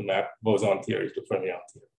spin, to map boson theory to fermion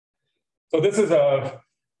theory. So this is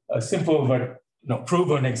a simple but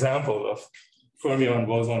proven example of fermion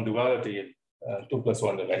boson duality in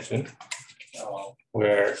 2+1 dimension,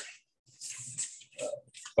 where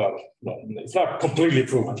it's not completely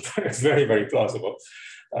proven, but it's very, very plausible.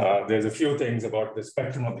 There's a few things about the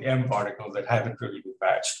spectrum of the M particles that haven't really been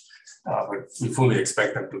matched, but we fully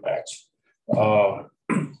expect them to match.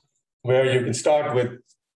 Where you can start with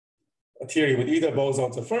a theory with either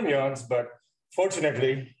bosons or fermions, but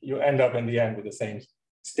fortunately, you end up in the end with the same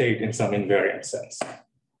state in some invariant sense.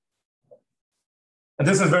 And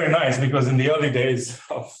this is very nice because in the early days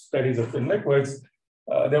of studies of thin liquids,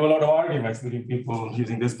 there were a lot of arguments between people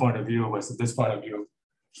using this point of view versus this point of view.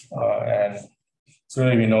 And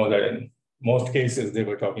certainly we know that in most cases, they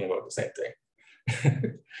were talking about the same thing.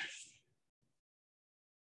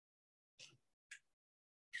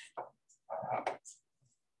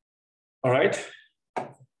 All right.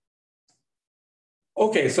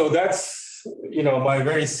 Okay, so that's my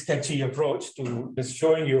very sketchy approach to just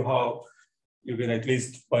showing you how you can, at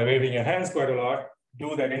least by waving your hands quite a lot,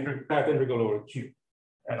 do that path integral over Q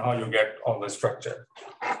and how you get all the structure.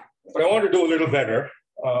 But I want to do a little better.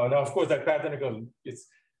 Now, of course, that path integral is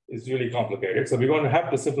really complicated. So we're going to have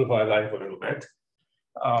to simplify life a little bit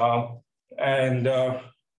and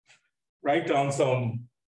write down some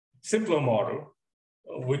simpler model,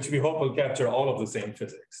 which we hope will capture all of the same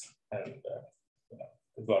physics. And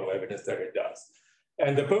there's a lot of evidence that it does.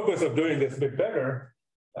 And the purpose of doing this a bit better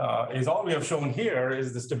is all we have shown here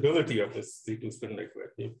is the stability of this Z2 spin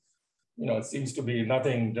liquid. It seems to be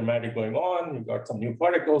nothing dramatic going on. You've got some new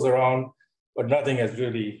particles around, but nothing has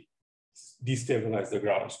really destabilized the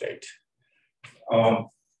ground state.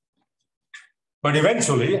 But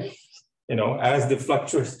eventually, as the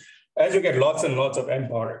fluctuates, as you get lots and lots of M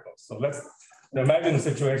particles. So Now imagine the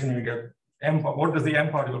situation you get M, what does the M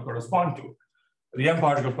particle correspond to? The M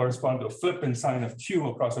particle corresponds to a flip in sign of Q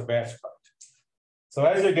across a batch cut. So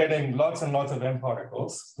as you're getting lots and lots of M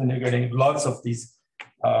particles, when you're getting lots of these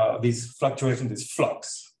fluctuations, this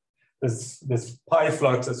flux, this pi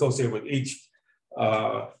flux associated with each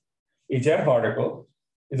M particle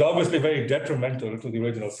is obviously very detrimental to the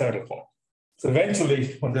original saddle point. So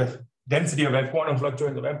eventually, when the density of quantum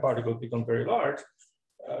fluctuations of M particles become very large,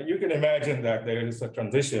 you can imagine that there is a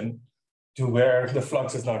transition to where the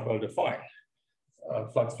flux is not well defined.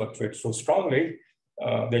 Flux fluctuates so strongly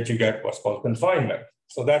that you get what's called confinement.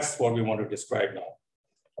 So that's what we want to describe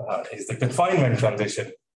now, is the confinement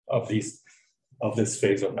transition of this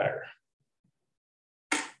phase of matter.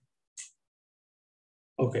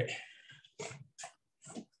 Okay.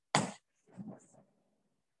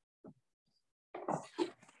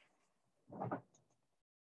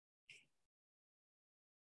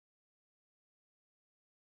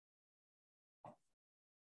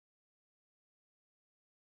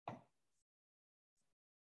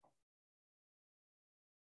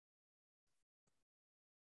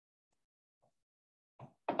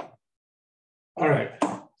 All right,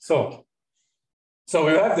 so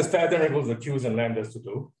we have this path intervals of Q's and lambdas to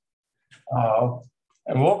do.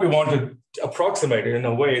 And what we want to approximate it in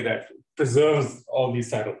a way that preserves all these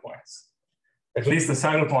saddle points. At least the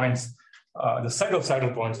saddle points, the set of saddle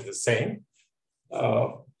points is the same.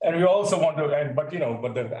 And we also want to,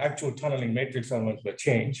 but the actual tunneling matrix elements will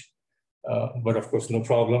change. But of course, no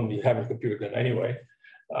problem, we haven't computed them anyway.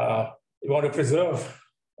 We want to preserve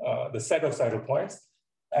the set of saddle points.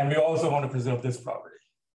 And we also want to preserve this property,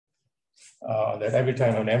 that every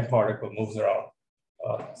time an M particle moves around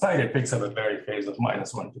side, it picks up a Berry phase of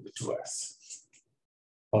 -1 to the 2s.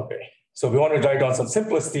 Okay, so we want to write down some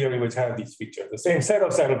simplest theory which have these features, the same set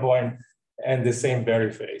of saddle point and the same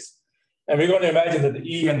Berry phase. And we're going to imagine that the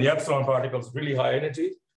E and the epsilon particles really high energy.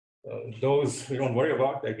 Those we don't worry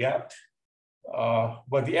about, they're gapped.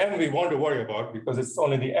 But the M we want to worry about because it's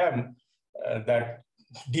only the M that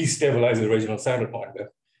destabilizes the original saddle point.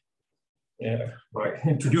 Yeah, right.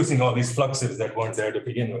 Introducing all these fluxes that weren't there to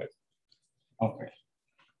begin with. Okay.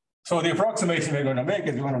 So the approximation we're going to make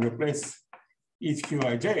is we're going to replace each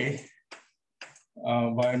Qij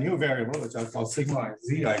by a new variable, which I'll call sigma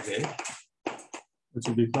Zij, which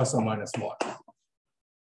will be ±1.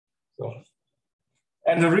 So,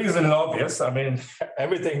 and the reason is obvious. I mean,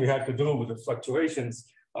 everything we had to do with the fluctuations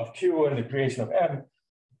of Q and the creation of M,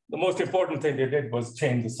 the most important thing they did was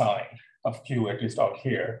change the sign of Q, at least out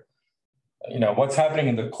here. What's happening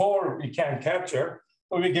in the core, we can't capture,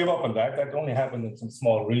 but we give up on that. That only happened in some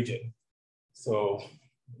small region. So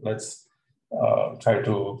let's try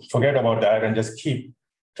to forget about that and just keep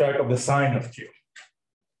track of the sign of Q.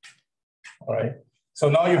 All right. So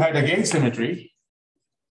now you had a gauge symmetry.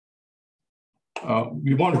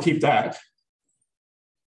 We want to keep that.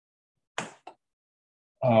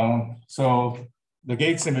 So the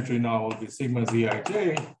gauge symmetry now will be sigma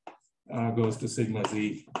Zij goes to sigma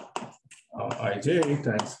Z ij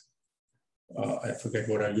times, I forget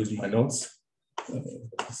what I used in my notes,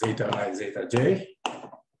 zeta I, zeta j,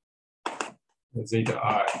 zeta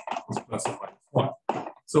I is ±1.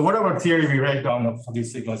 So whatever theory we write down for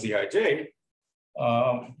these sigma Zij,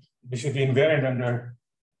 we should be invariant under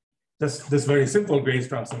this very simple gauge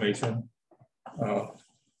transformation.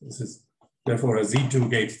 This is therefore a Z2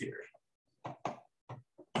 gauge theory.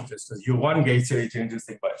 Just as U1 gauge theory changes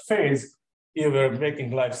things by phase, here we're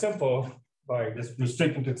making life simple by just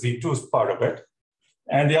restricting to Z2's part of it.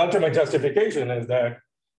 And the ultimate justification is that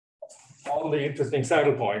all the interesting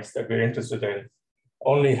saddle points that we're interested in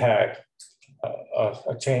only had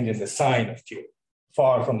a change in the sign of Q,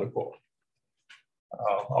 far from the core.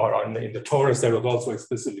 Or in the torus, that was also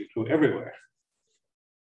explicitly true everywhere.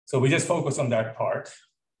 So we just focus on that part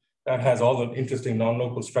that has all the interesting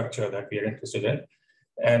non-local structure that we are interested in.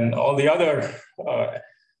 And all the other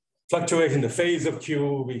fluctuation, the phase of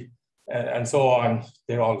Q, and so on,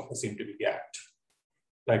 they all seem to be gapped,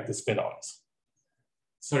 like the spin-ons.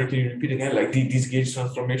 Sorry, can you repeat again? Like this gauge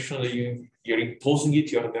transformation, you're imposing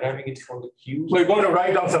it, you're deriving it from the Q? We're going to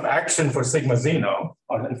write down some action for sigma Z now,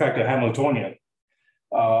 or in fact, a Hamiltonian.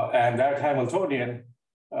 And that Hamiltonian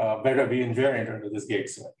better be invariant under this gauge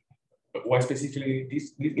symmetry. But why specifically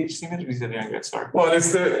this gauge symmetry? Is that the start? Well,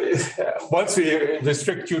 it's once we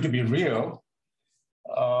restrict Q to be real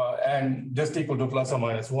and just equal to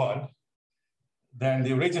 ±1, then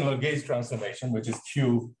the original gauge transformation, which is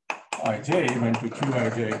Qij, went to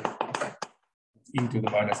Qij e to the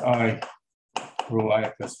minus I rho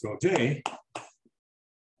I plus rho j.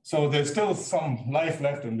 So there's still some life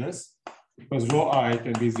left in this because rho I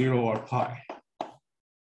can be 0 or pi.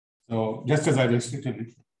 So just as I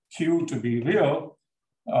restricted Q to be real,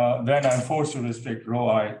 then I'm forced to restrict rho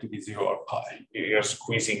I to be 0 or pi. You're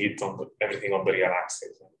squeezing it on everything on the real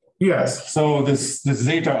axis. Yes, so this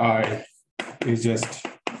zeta I is just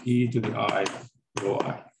e to the I rho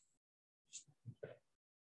I.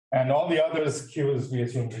 And all the others Q's we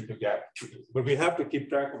assume we to get. But we have to keep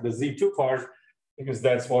track of the Z2 part because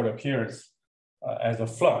that's what appears as a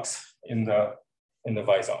flux in the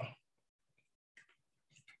Vizon.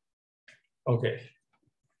 Okay.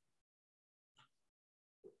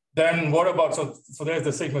 Then what about, so there's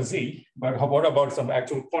the sigma Z, but what about some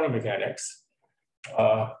actual quantum mechanics?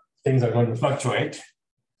 Things are going to fluctuate.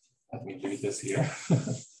 Let me delete this here.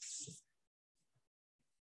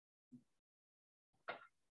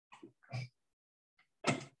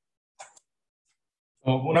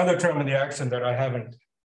 So another term in the action that I haven't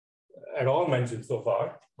at all mentioned so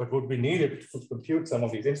far, but would be needed to compute some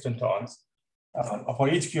of these instantons. For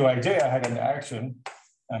each Qij, I had an action.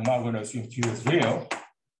 I'm now going to assume Q is real.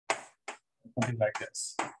 Something like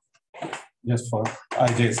this, just for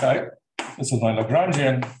ij side. This is my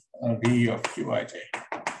Lagrangian V of Qij.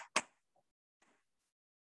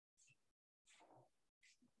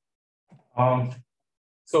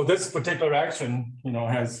 So this particular action,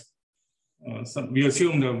 has we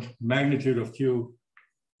assume the magnitude of Q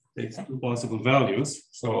takes two possible values.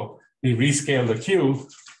 So we rescale the Q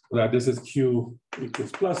so that this is Q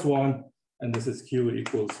equals +1 and this is Q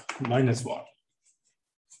equals -1.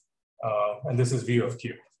 And this is V of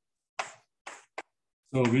Q.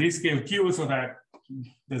 So we rescale Q so that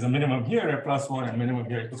there's a minimum here at +1 and minimum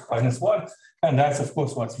here equals -1. And that's of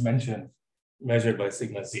course what's measured by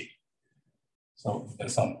sigma Z. So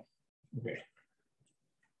there's some, okay.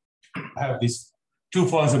 I have these two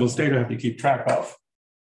possible states I have to keep track of.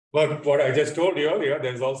 But what I just told you earlier,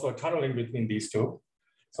 there's also a tunneling between these two.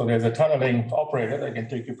 So there's a tunneling operator that can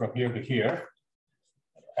take you from here to here.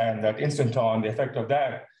 And that instanton, the effect of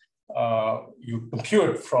that, you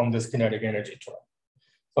compute from this kinetic energy term.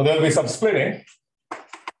 So there'll be some splitting.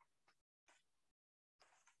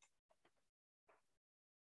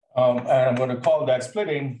 And I'm going to call that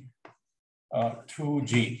splitting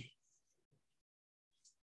 2G.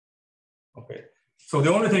 Okay, so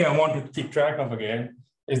the only thing I want to keep track of again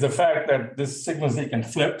is the fact that this sigma Z can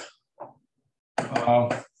flip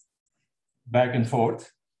back and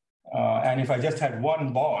forth. And if I just had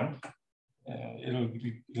one bond,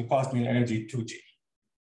 it'll cost me energy 2G.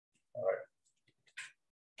 All right.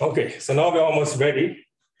 Okay, so now we're almost ready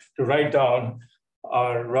to write down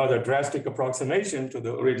our rather drastic approximation to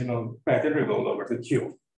the original path integral over the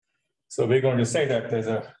Q. So we're going to say that there's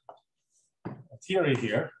a theory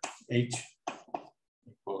here, H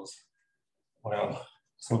equals, well,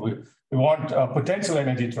 so we want a potential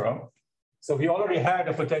energy term. So we already had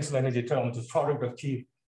a potential energy term, which is product of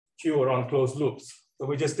Q around closed loops. So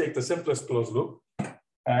we just take the simplest closed loop.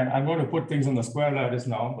 And I'm going to put things on the square lattice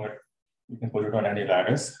now, but you can put it on any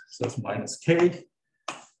lattice. So it's minus K.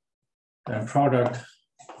 And product,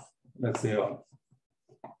 let's say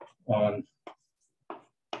on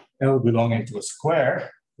L belonging to a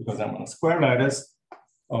square, because I'm on a square lattice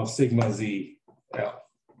of sigma Z L.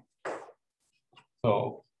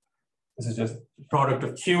 So this is just product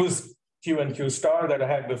of Q and Q star that I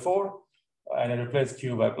had before, and I replace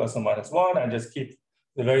Q by ±1 and just keep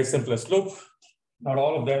the very simplest loop. Not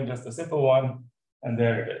all of them, just a simple one, and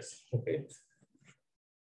there it is, okay.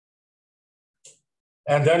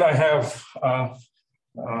 And then I have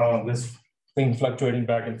this thing fluctuating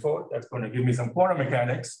back and forth. That's going to give me some quantum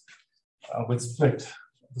mechanics with split.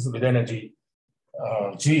 This is with energy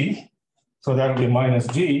G. So that'll be minus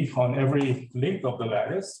G on every link of the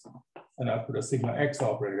lattice. And I'll put a sigma X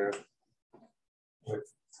operator with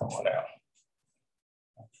someone else.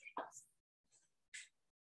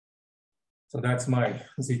 So that's my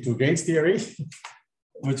Z2 gates theory,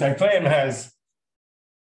 which I claim has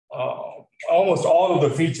almost all of the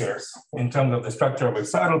features in terms of the structure of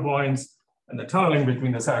its saddle points and the tunneling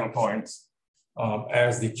between the saddle points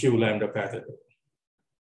as the Q lambda path integral.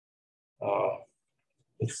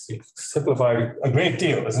 It's simplified a great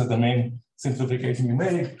deal. This is the main simplification we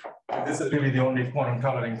made. This is really the only quantum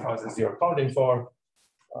tunneling process you're accounting for.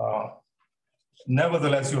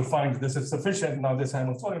 Nevertheless, you'll find this is sufficient. Now this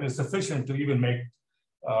Hamiltonian is sufficient to even make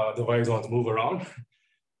the Vizons move around.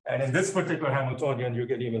 And in this particular Hamiltonian, you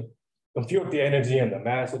can even compute the energy and the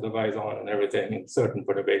mass of the Vizon and everything in certain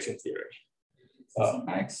perturbation theory.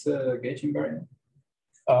 X gauge invariant?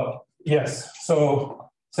 Yes, so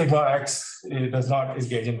sigma X is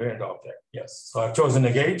gauge invariant object, yes. So I've chosen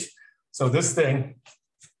a gauge. So this thing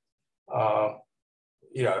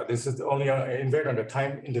Yeah, this is only invariant under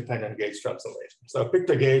time-independent gauge transformation. So I picked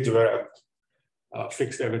a gauge where I've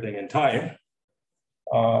fixed everything in time.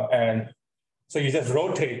 And so you just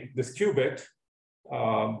rotate this qubit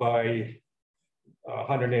by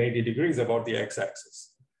 180 degrees about the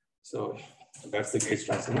x-axis. So that's the gauge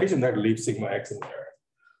transformation that leaves sigma x in there.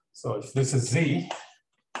 So if this is z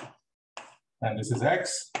and this is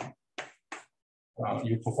x,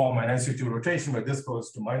 you perform an SU2 rotation where this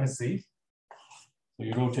goes to minus z. So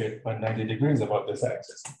you rotate by 90 degrees about this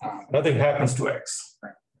axis. Nothing happens to x.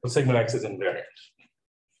 So sigma x is invariant.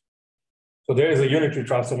 So there is a unitary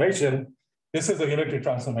transformation. This is a unitary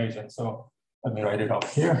transformation. So let me write it up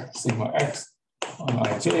here. Sigma x on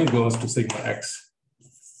ij goes to sigma x.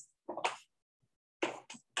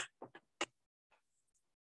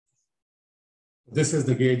 This is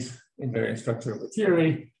the gauge invariant structure of the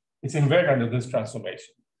theory. It's invariant under this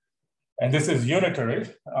transformation. And this is unitary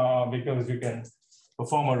because you can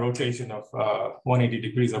perform a rotation of 180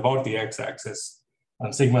 degrees about the x-axis.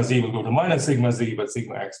 And sigma z will go to minus sigma z, but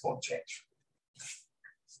sigma x won't change.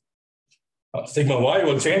 Sigma y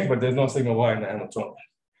will change, but there's no sigma y in the Hamiltonian.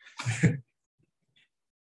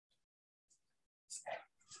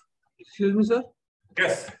 Excuse me, sir.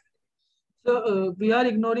 Yes. So we are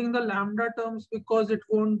ignoring the lambda terms because it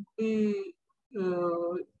won't be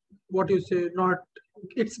what you say, not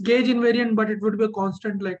it's gauge invariant, but it would be a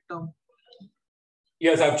constant like term.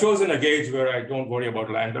 Yes, I've chosen a gauge where I don't worry about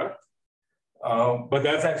lambda, but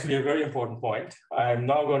that's actually a very important point. I'm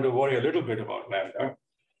now going to worry a little bit about lambda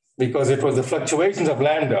because it was the fluctuations of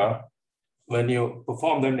lambda when you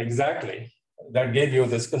perform them exactly that gave you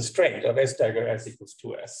this constraint of S dagger S equals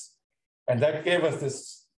 2S. And that gave us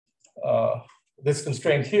this, this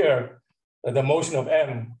constraint here that the motion of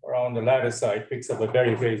M around the lattice side picks up a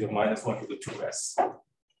derivation of -1 to the 2S.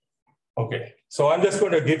 Okay, so I'm just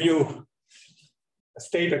going to give you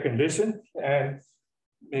state a condition, and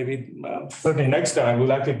maybe certainly next time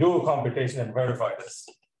we'll actually do a computation and verify this.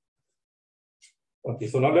 Okay,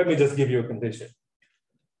 so now let me just give you a condition.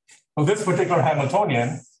 So this particular Hamiltonian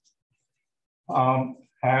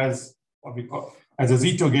has what we call as a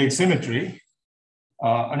Z2 gauge symmetry.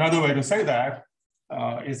 Another way to say that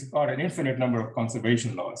is got an infinite number of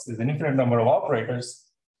conservation laws. There's an infinite number of operators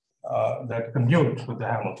that commute with the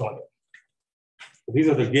Hamiltonian. These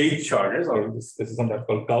are the gauge charges, or this is something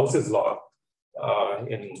called Gauss's law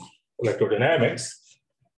in electrodynamics.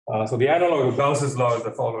 So the analog of Gauss's law is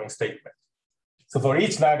the following statement. So for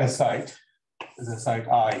each lattice site, there's a site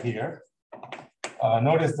I here.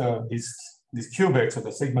 Notice these qubits or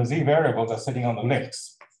the sigma z variables are sitting on the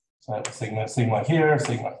links. So sigma here,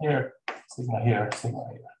 sigma here, sigma here, sigma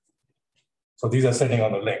here. So these are sitting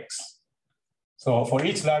on the links. So for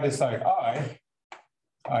each lattice site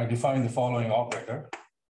I define the following operator.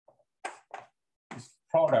 This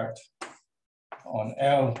product on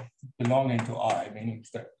L belonging to I, meaning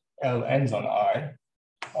that L ends on I,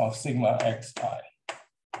 of sigma xi,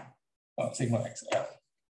 sigma xl.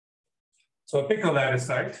 So I pick a lattice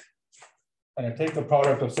site, and I take the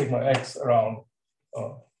product of sigma x around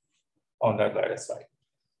on that lattice site.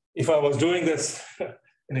 If I was doing this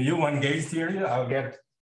in a U1 gauge theory, I'll get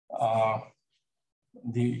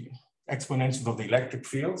the exponentials of the electric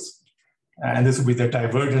fields, and this will be the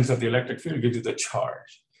divergence of the electric field, gives you the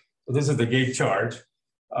charge. So this is the gauge charge,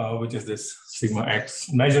 which is this sigma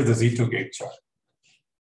x, measure the Z2 gauge charge.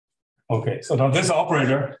 Okay, so now this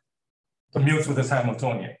operator commutes with this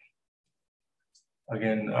Hamiltonian.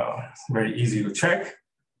 Again, very easy to check.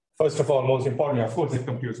 First of all, most importantly, of course, it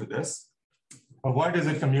computes with this. But why does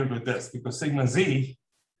it commute with this? Because sigma z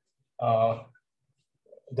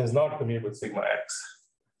does not commute with sigma x.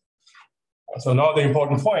 So now the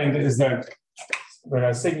important point is that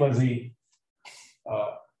whereas sigma z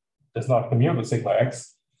does not commute with sigma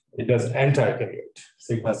x, it does anti-commute.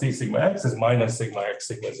 Sigma z, sigma x is minus sigma x,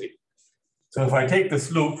 sigma z. So if I take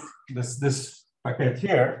this loop, this packet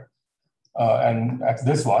here, and that's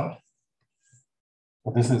this one,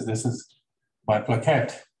 so this is my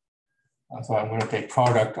plaquette. So I'm going to take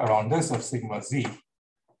product around this of sigma z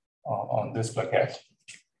on this plaquette.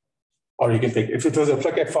 Or you can take, if it was a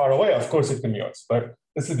plaquette far away, of course it commutes, but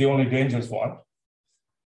this is the only dangerous one.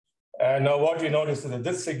 And now what you notice is that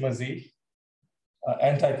this sigma z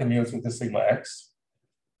anti-commutes with this sigma x.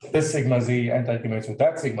 This sigma z anti-commutes with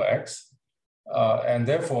that sigma x. And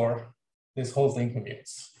therefore, this whole thing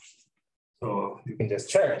commutes. So you can just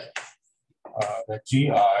check that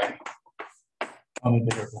GI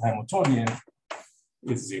commutator of the Hamiltonian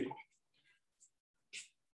is 0.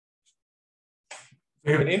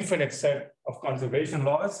 We have an infinite set of conservation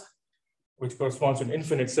laws, which corresponds to an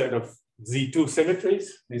infinite set of Z2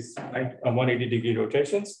 symmetries, these 180-degree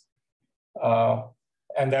rotations.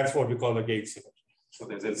 And that's what we call a gauge symmetry. So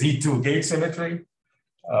there's a Z2 gauge symmetry.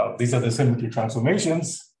 These are the symmetry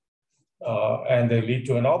transformations. And they lead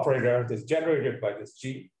to an operator that's generated by this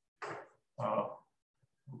G,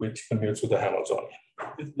 which commutes with the Hamiltonian.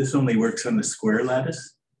 This only works on the square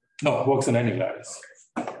lattice? No, it works on any lattice.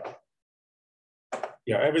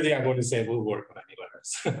 Yeah, everything I'm going to say will work on any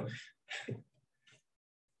lattice.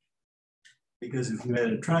 Because if you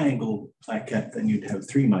had a triangle plaquette, then you'd have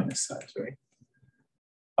 3 minus sides, right?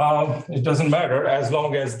 It doesn't matter as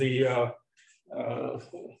long as the,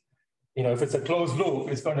 if it's a closed loop,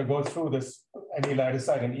 it's going to go through this any lattice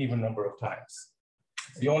side an even number of times.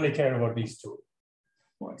 You only care about these two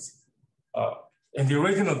points. In the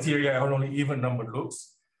original theory, I had only even numbered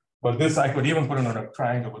loops, but this I could even put it on a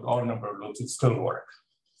triangle with odd number of loops, it still work.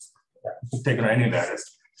 Yeah, take it on any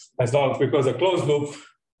lattice. As long as, because a closed loop,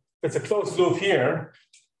 it's a closed loop here,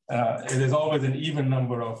 it is always an even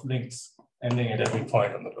number of links ending at every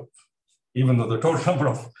point on the loop, even though the total number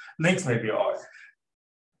of links may be odd.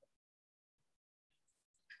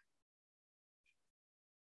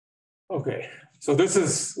 Okay, so this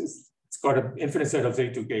is, it's got an infinite set of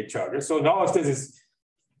Z2 gauge charges. So now if this is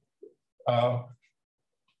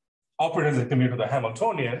operators that commute to the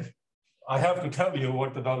Hamiltonian, I have to tell you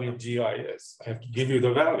what the value of GI is. I have to give you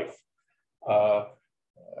the value.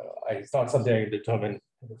 It's not something I can determine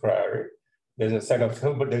a priori. There's a set of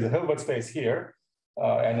Hilbert, there's a Hilbert space here,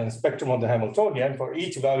 and a spectrum of the Hamiltonian for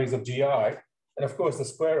each values of GI. And of course, the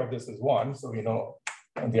square of this is 1. So we know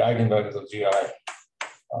the eigenvalues of GI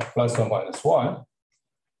plus or minus 1.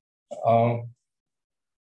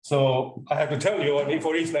 So I have to tell you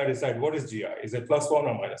for each lattice side, what is GI? Is it plus 1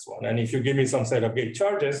 or minus 1? And if you give me some set of gauge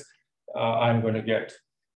charges, I'm going to get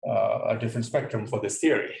a different spectrum for this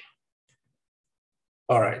theory.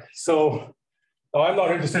 All right, so I'm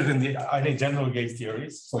not interested in any general gauge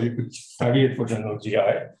theories, so you could study it for general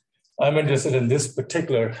GI. I'm interested in this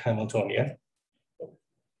particular Hamiltonian.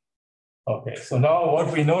 Okay, so now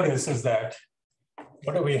what we notice is that,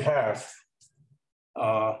 what do we have?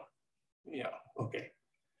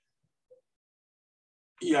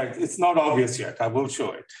 It's not obvious yet. I will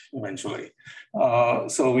show it eventually.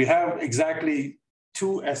 So we have exactly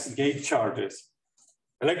 2 S gauge charges,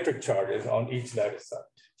 electric charges on each lattice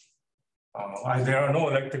side. There are no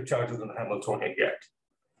electric charges on the Hamiltonian yet.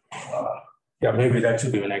 Maybe that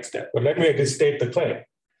should be the next step. But let me just state the claim.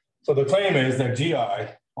 So the claim is that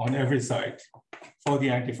GI on every side for the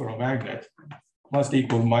antiferromagnet must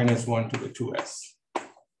equal minus 1 to the 2s.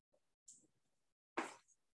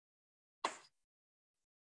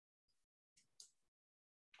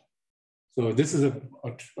 So this is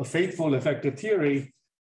a faithful effective theory,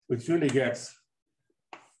 which really gets,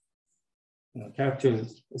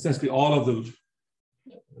 captures essentially all of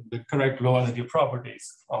the correct low energy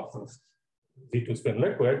properties of the Z2 spin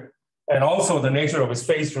liquid, and also the nature of its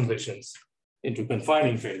phase transitions into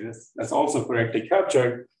confining phases. That's also correctly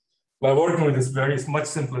captured by working with this very much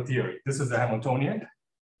simpler theory. This is the Hamiltonian.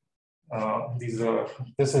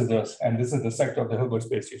 This is the sector of the Hilbert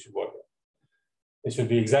space you should work with. It should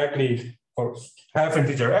be exactly, for half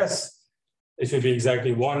integer s, it should be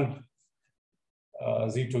exactly 1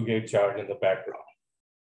 Z2 gauge charge in the background.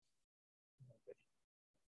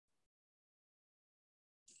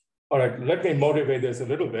 All right, let me motivate this a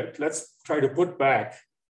little bit. Let's try to put back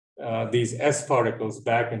these S particles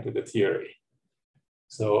back into the theory.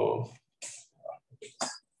 So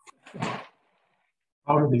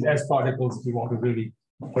how do these S particles, if you want to really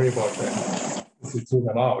worry about them, if you threw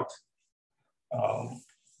them out,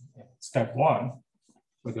 step 1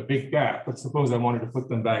 with a big gap, but suppose I wanted to put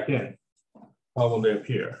them back in, how will they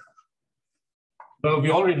appear? Well, we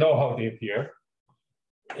already know how they appear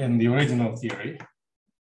in the original theory.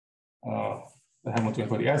 The Hamiltonian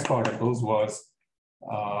for the S particles was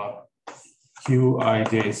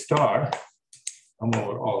Qij star,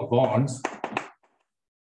 over all bonds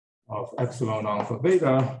of epsilon alpha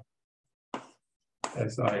beta,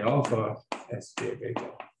 Si alpha, Sj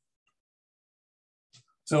beta.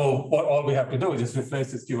 So what all we have to do is just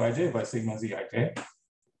replace this Qij by sigma Zij.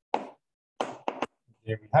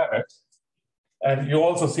 Here we have it. And you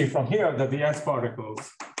also see from here that the S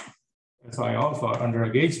particles, Si alpha, under a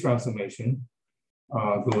gauge transformation,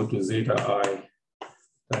 go to zeta I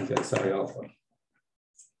times Si alpha.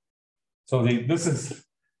 So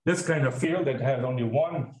this kind of field that has only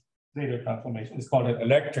one zeta transformation is called an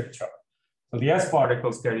electric charge. So the S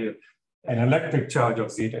particles carry an electric charge of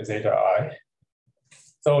zeta I.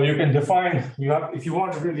 So you can define, if you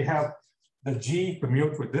want to really have the G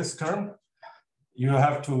commute with this term, you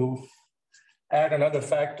have to add another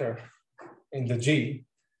factor in the G,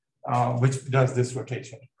 which does this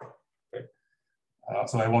rotation. Okay.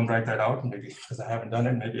 So I won't write that out, maybe because I haven't done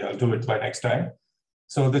it. Maybe I'll do it by next time.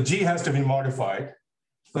 So the G has to be modified.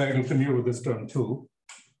 So I will commute with this term too.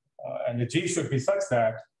 And the G should be such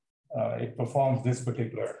that it performs this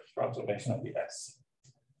particular transformation of the S.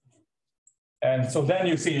 And so then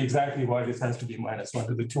you see exactly why this has to be minus 1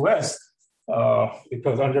 to the 2s,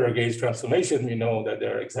 because under a gauge transformation, we know that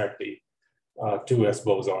there are exactly 2s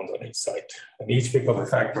bosons on each side, and each pick up a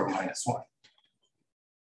factor of minus 1.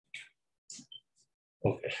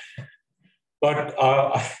 Okay. But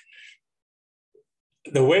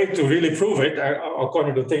the way to really prove it,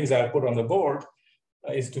 according to things I put on the board,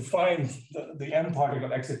 is to find the m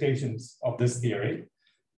particle excitations of this theory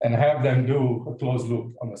and have them do a closed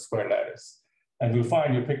loop on the square lattice. And you'll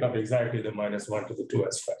find you pick up exactly the minus 1 to the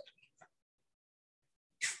 2s factor.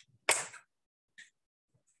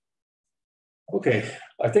 Okay,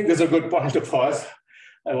 I think this is a good point to pause.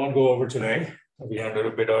 I won't go over today. We ended a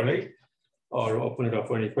bit early, or open it up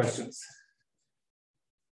for any questions.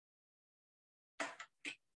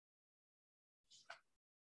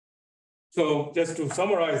 So just to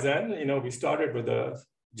summarize then, we started with a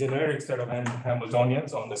generic set of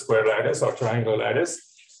Hamiltonians on the square lattice or triangle lattice.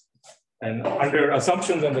 And under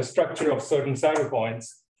assumptions on the structure of certain saddle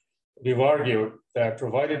points, we've argued that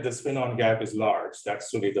provided the spin-on gap is large,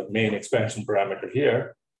 that's really the main expansion parameter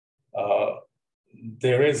here,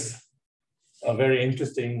 there is a very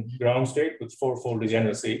interesting ground state with fourfold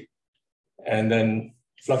degeneracy. And then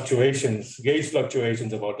fluctuations, gauge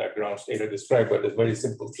fluctuations about that ground state are described by this very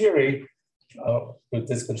simple theory with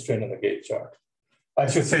this constraint on the gauge chart. I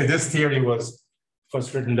should say this theory was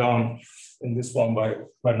first written down in this form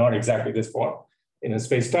but not exactly this form, in a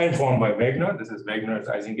space-time form by Wegener. This is Wegener's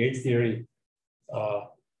Ising gauge theory.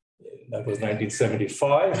 That was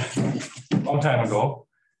 1975, a long time ago.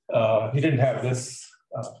 He didn't have this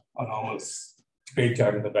anomalous gauge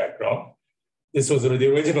chart in the background. This was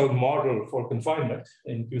the original model for confinement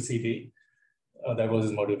in QCD. That was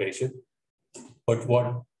his motivation. But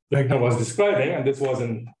what Wegener was describing, and this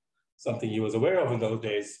wasn't something he was aware of in those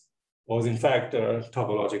days, was in fact a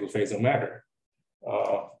topological phase of matter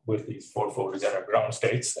with these fourfold degenerate ground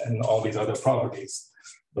states and all these other properties,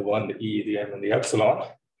 the 1, the E, the M, and the epsilon.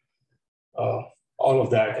 All of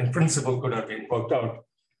that in principle could have been worked out.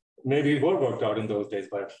 Maybe it were worked out in those days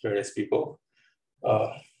by various people.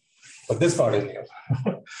 But this part is new.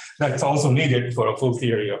 That's also needed for a full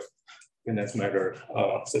theory of condensed matter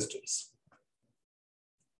systems.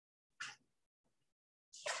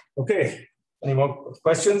 Okay, any more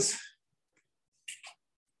questions?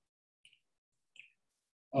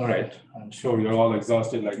 All right, I'm sure you're all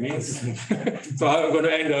exhausted like me. So I'm going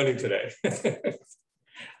to end early today.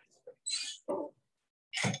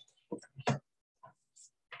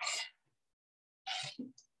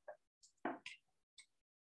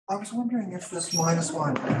 I was wondering if this minus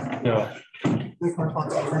 1, Yeah. if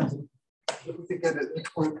we could get it in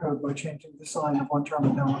Tori code by changing the sign of one term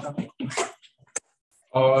and Hamiltonian.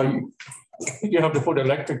 You have to put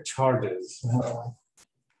electric charges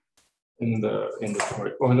in the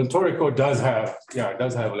Tori. Well, the Tori code does have, it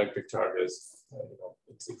does have electric charges.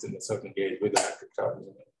 It's in a certain gauge with electric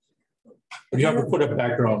charges. But you have to put a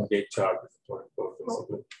background gauge charge in the Tori code,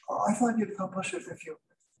 basically. Well, I thought you'd accomplish it if you.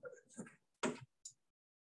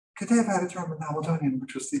 Could they have had a term in Hamiltonian,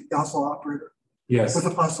 which was the Gaussian operator? Yes. With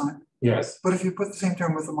a plus sign. Yes. But if you put the same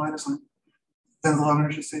term with a minus sign, then the low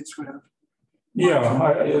energy states would have.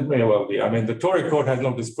 Yeah, it may well be. I mean, the Tori code has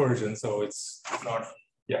no dispersion, so it's not,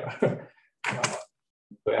 the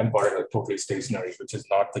M particle are totally stationary, which is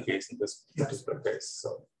not the case in this particular case.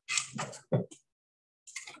 So.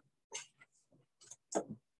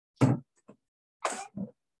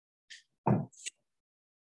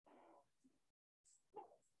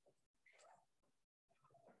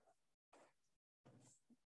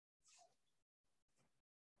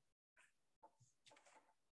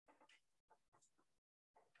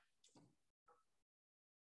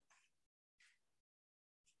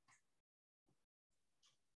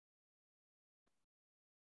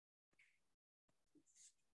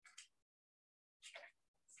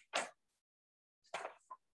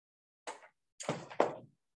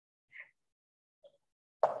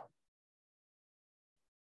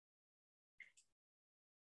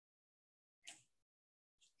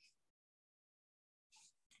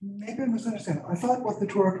 Maybe I misunderstand. I thought what the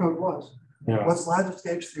Tori code was lattice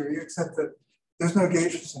gauge theory, except that there's no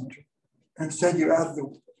gauge symmetry. Instead, you add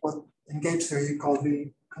what in gauge theory you call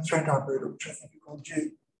the constraint operator, which I think you call G,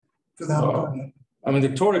 to the Hamiltonian. I mean,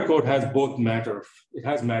 the Tori code has both matter. It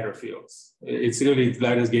has matter fields. It's really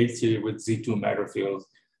lattice gauge theory with Z2 matter fields.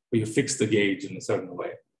 where you fix the gauge in a certain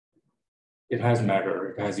way. It has matter,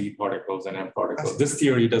 it has E particles and M particles. This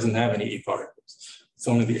theory doesn't have any E particles. It's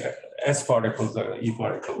only the S particles or E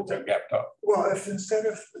particles which are gapped up. Well, if instead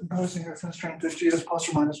of imposing a constraint that G is plus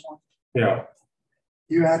or minus 1, yeah,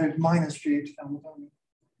 you added minus G to Hamiltonian.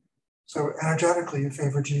 So energetically, you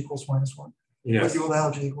favor G equals minus 1. Yes. But you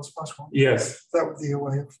allow G equals plus 1. Yes. That would be a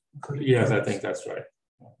way of including. Yes, I think that's right.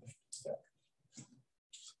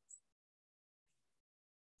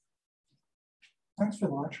 Thanks for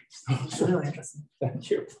the lecture. It's really interesting.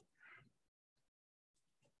 Thank you.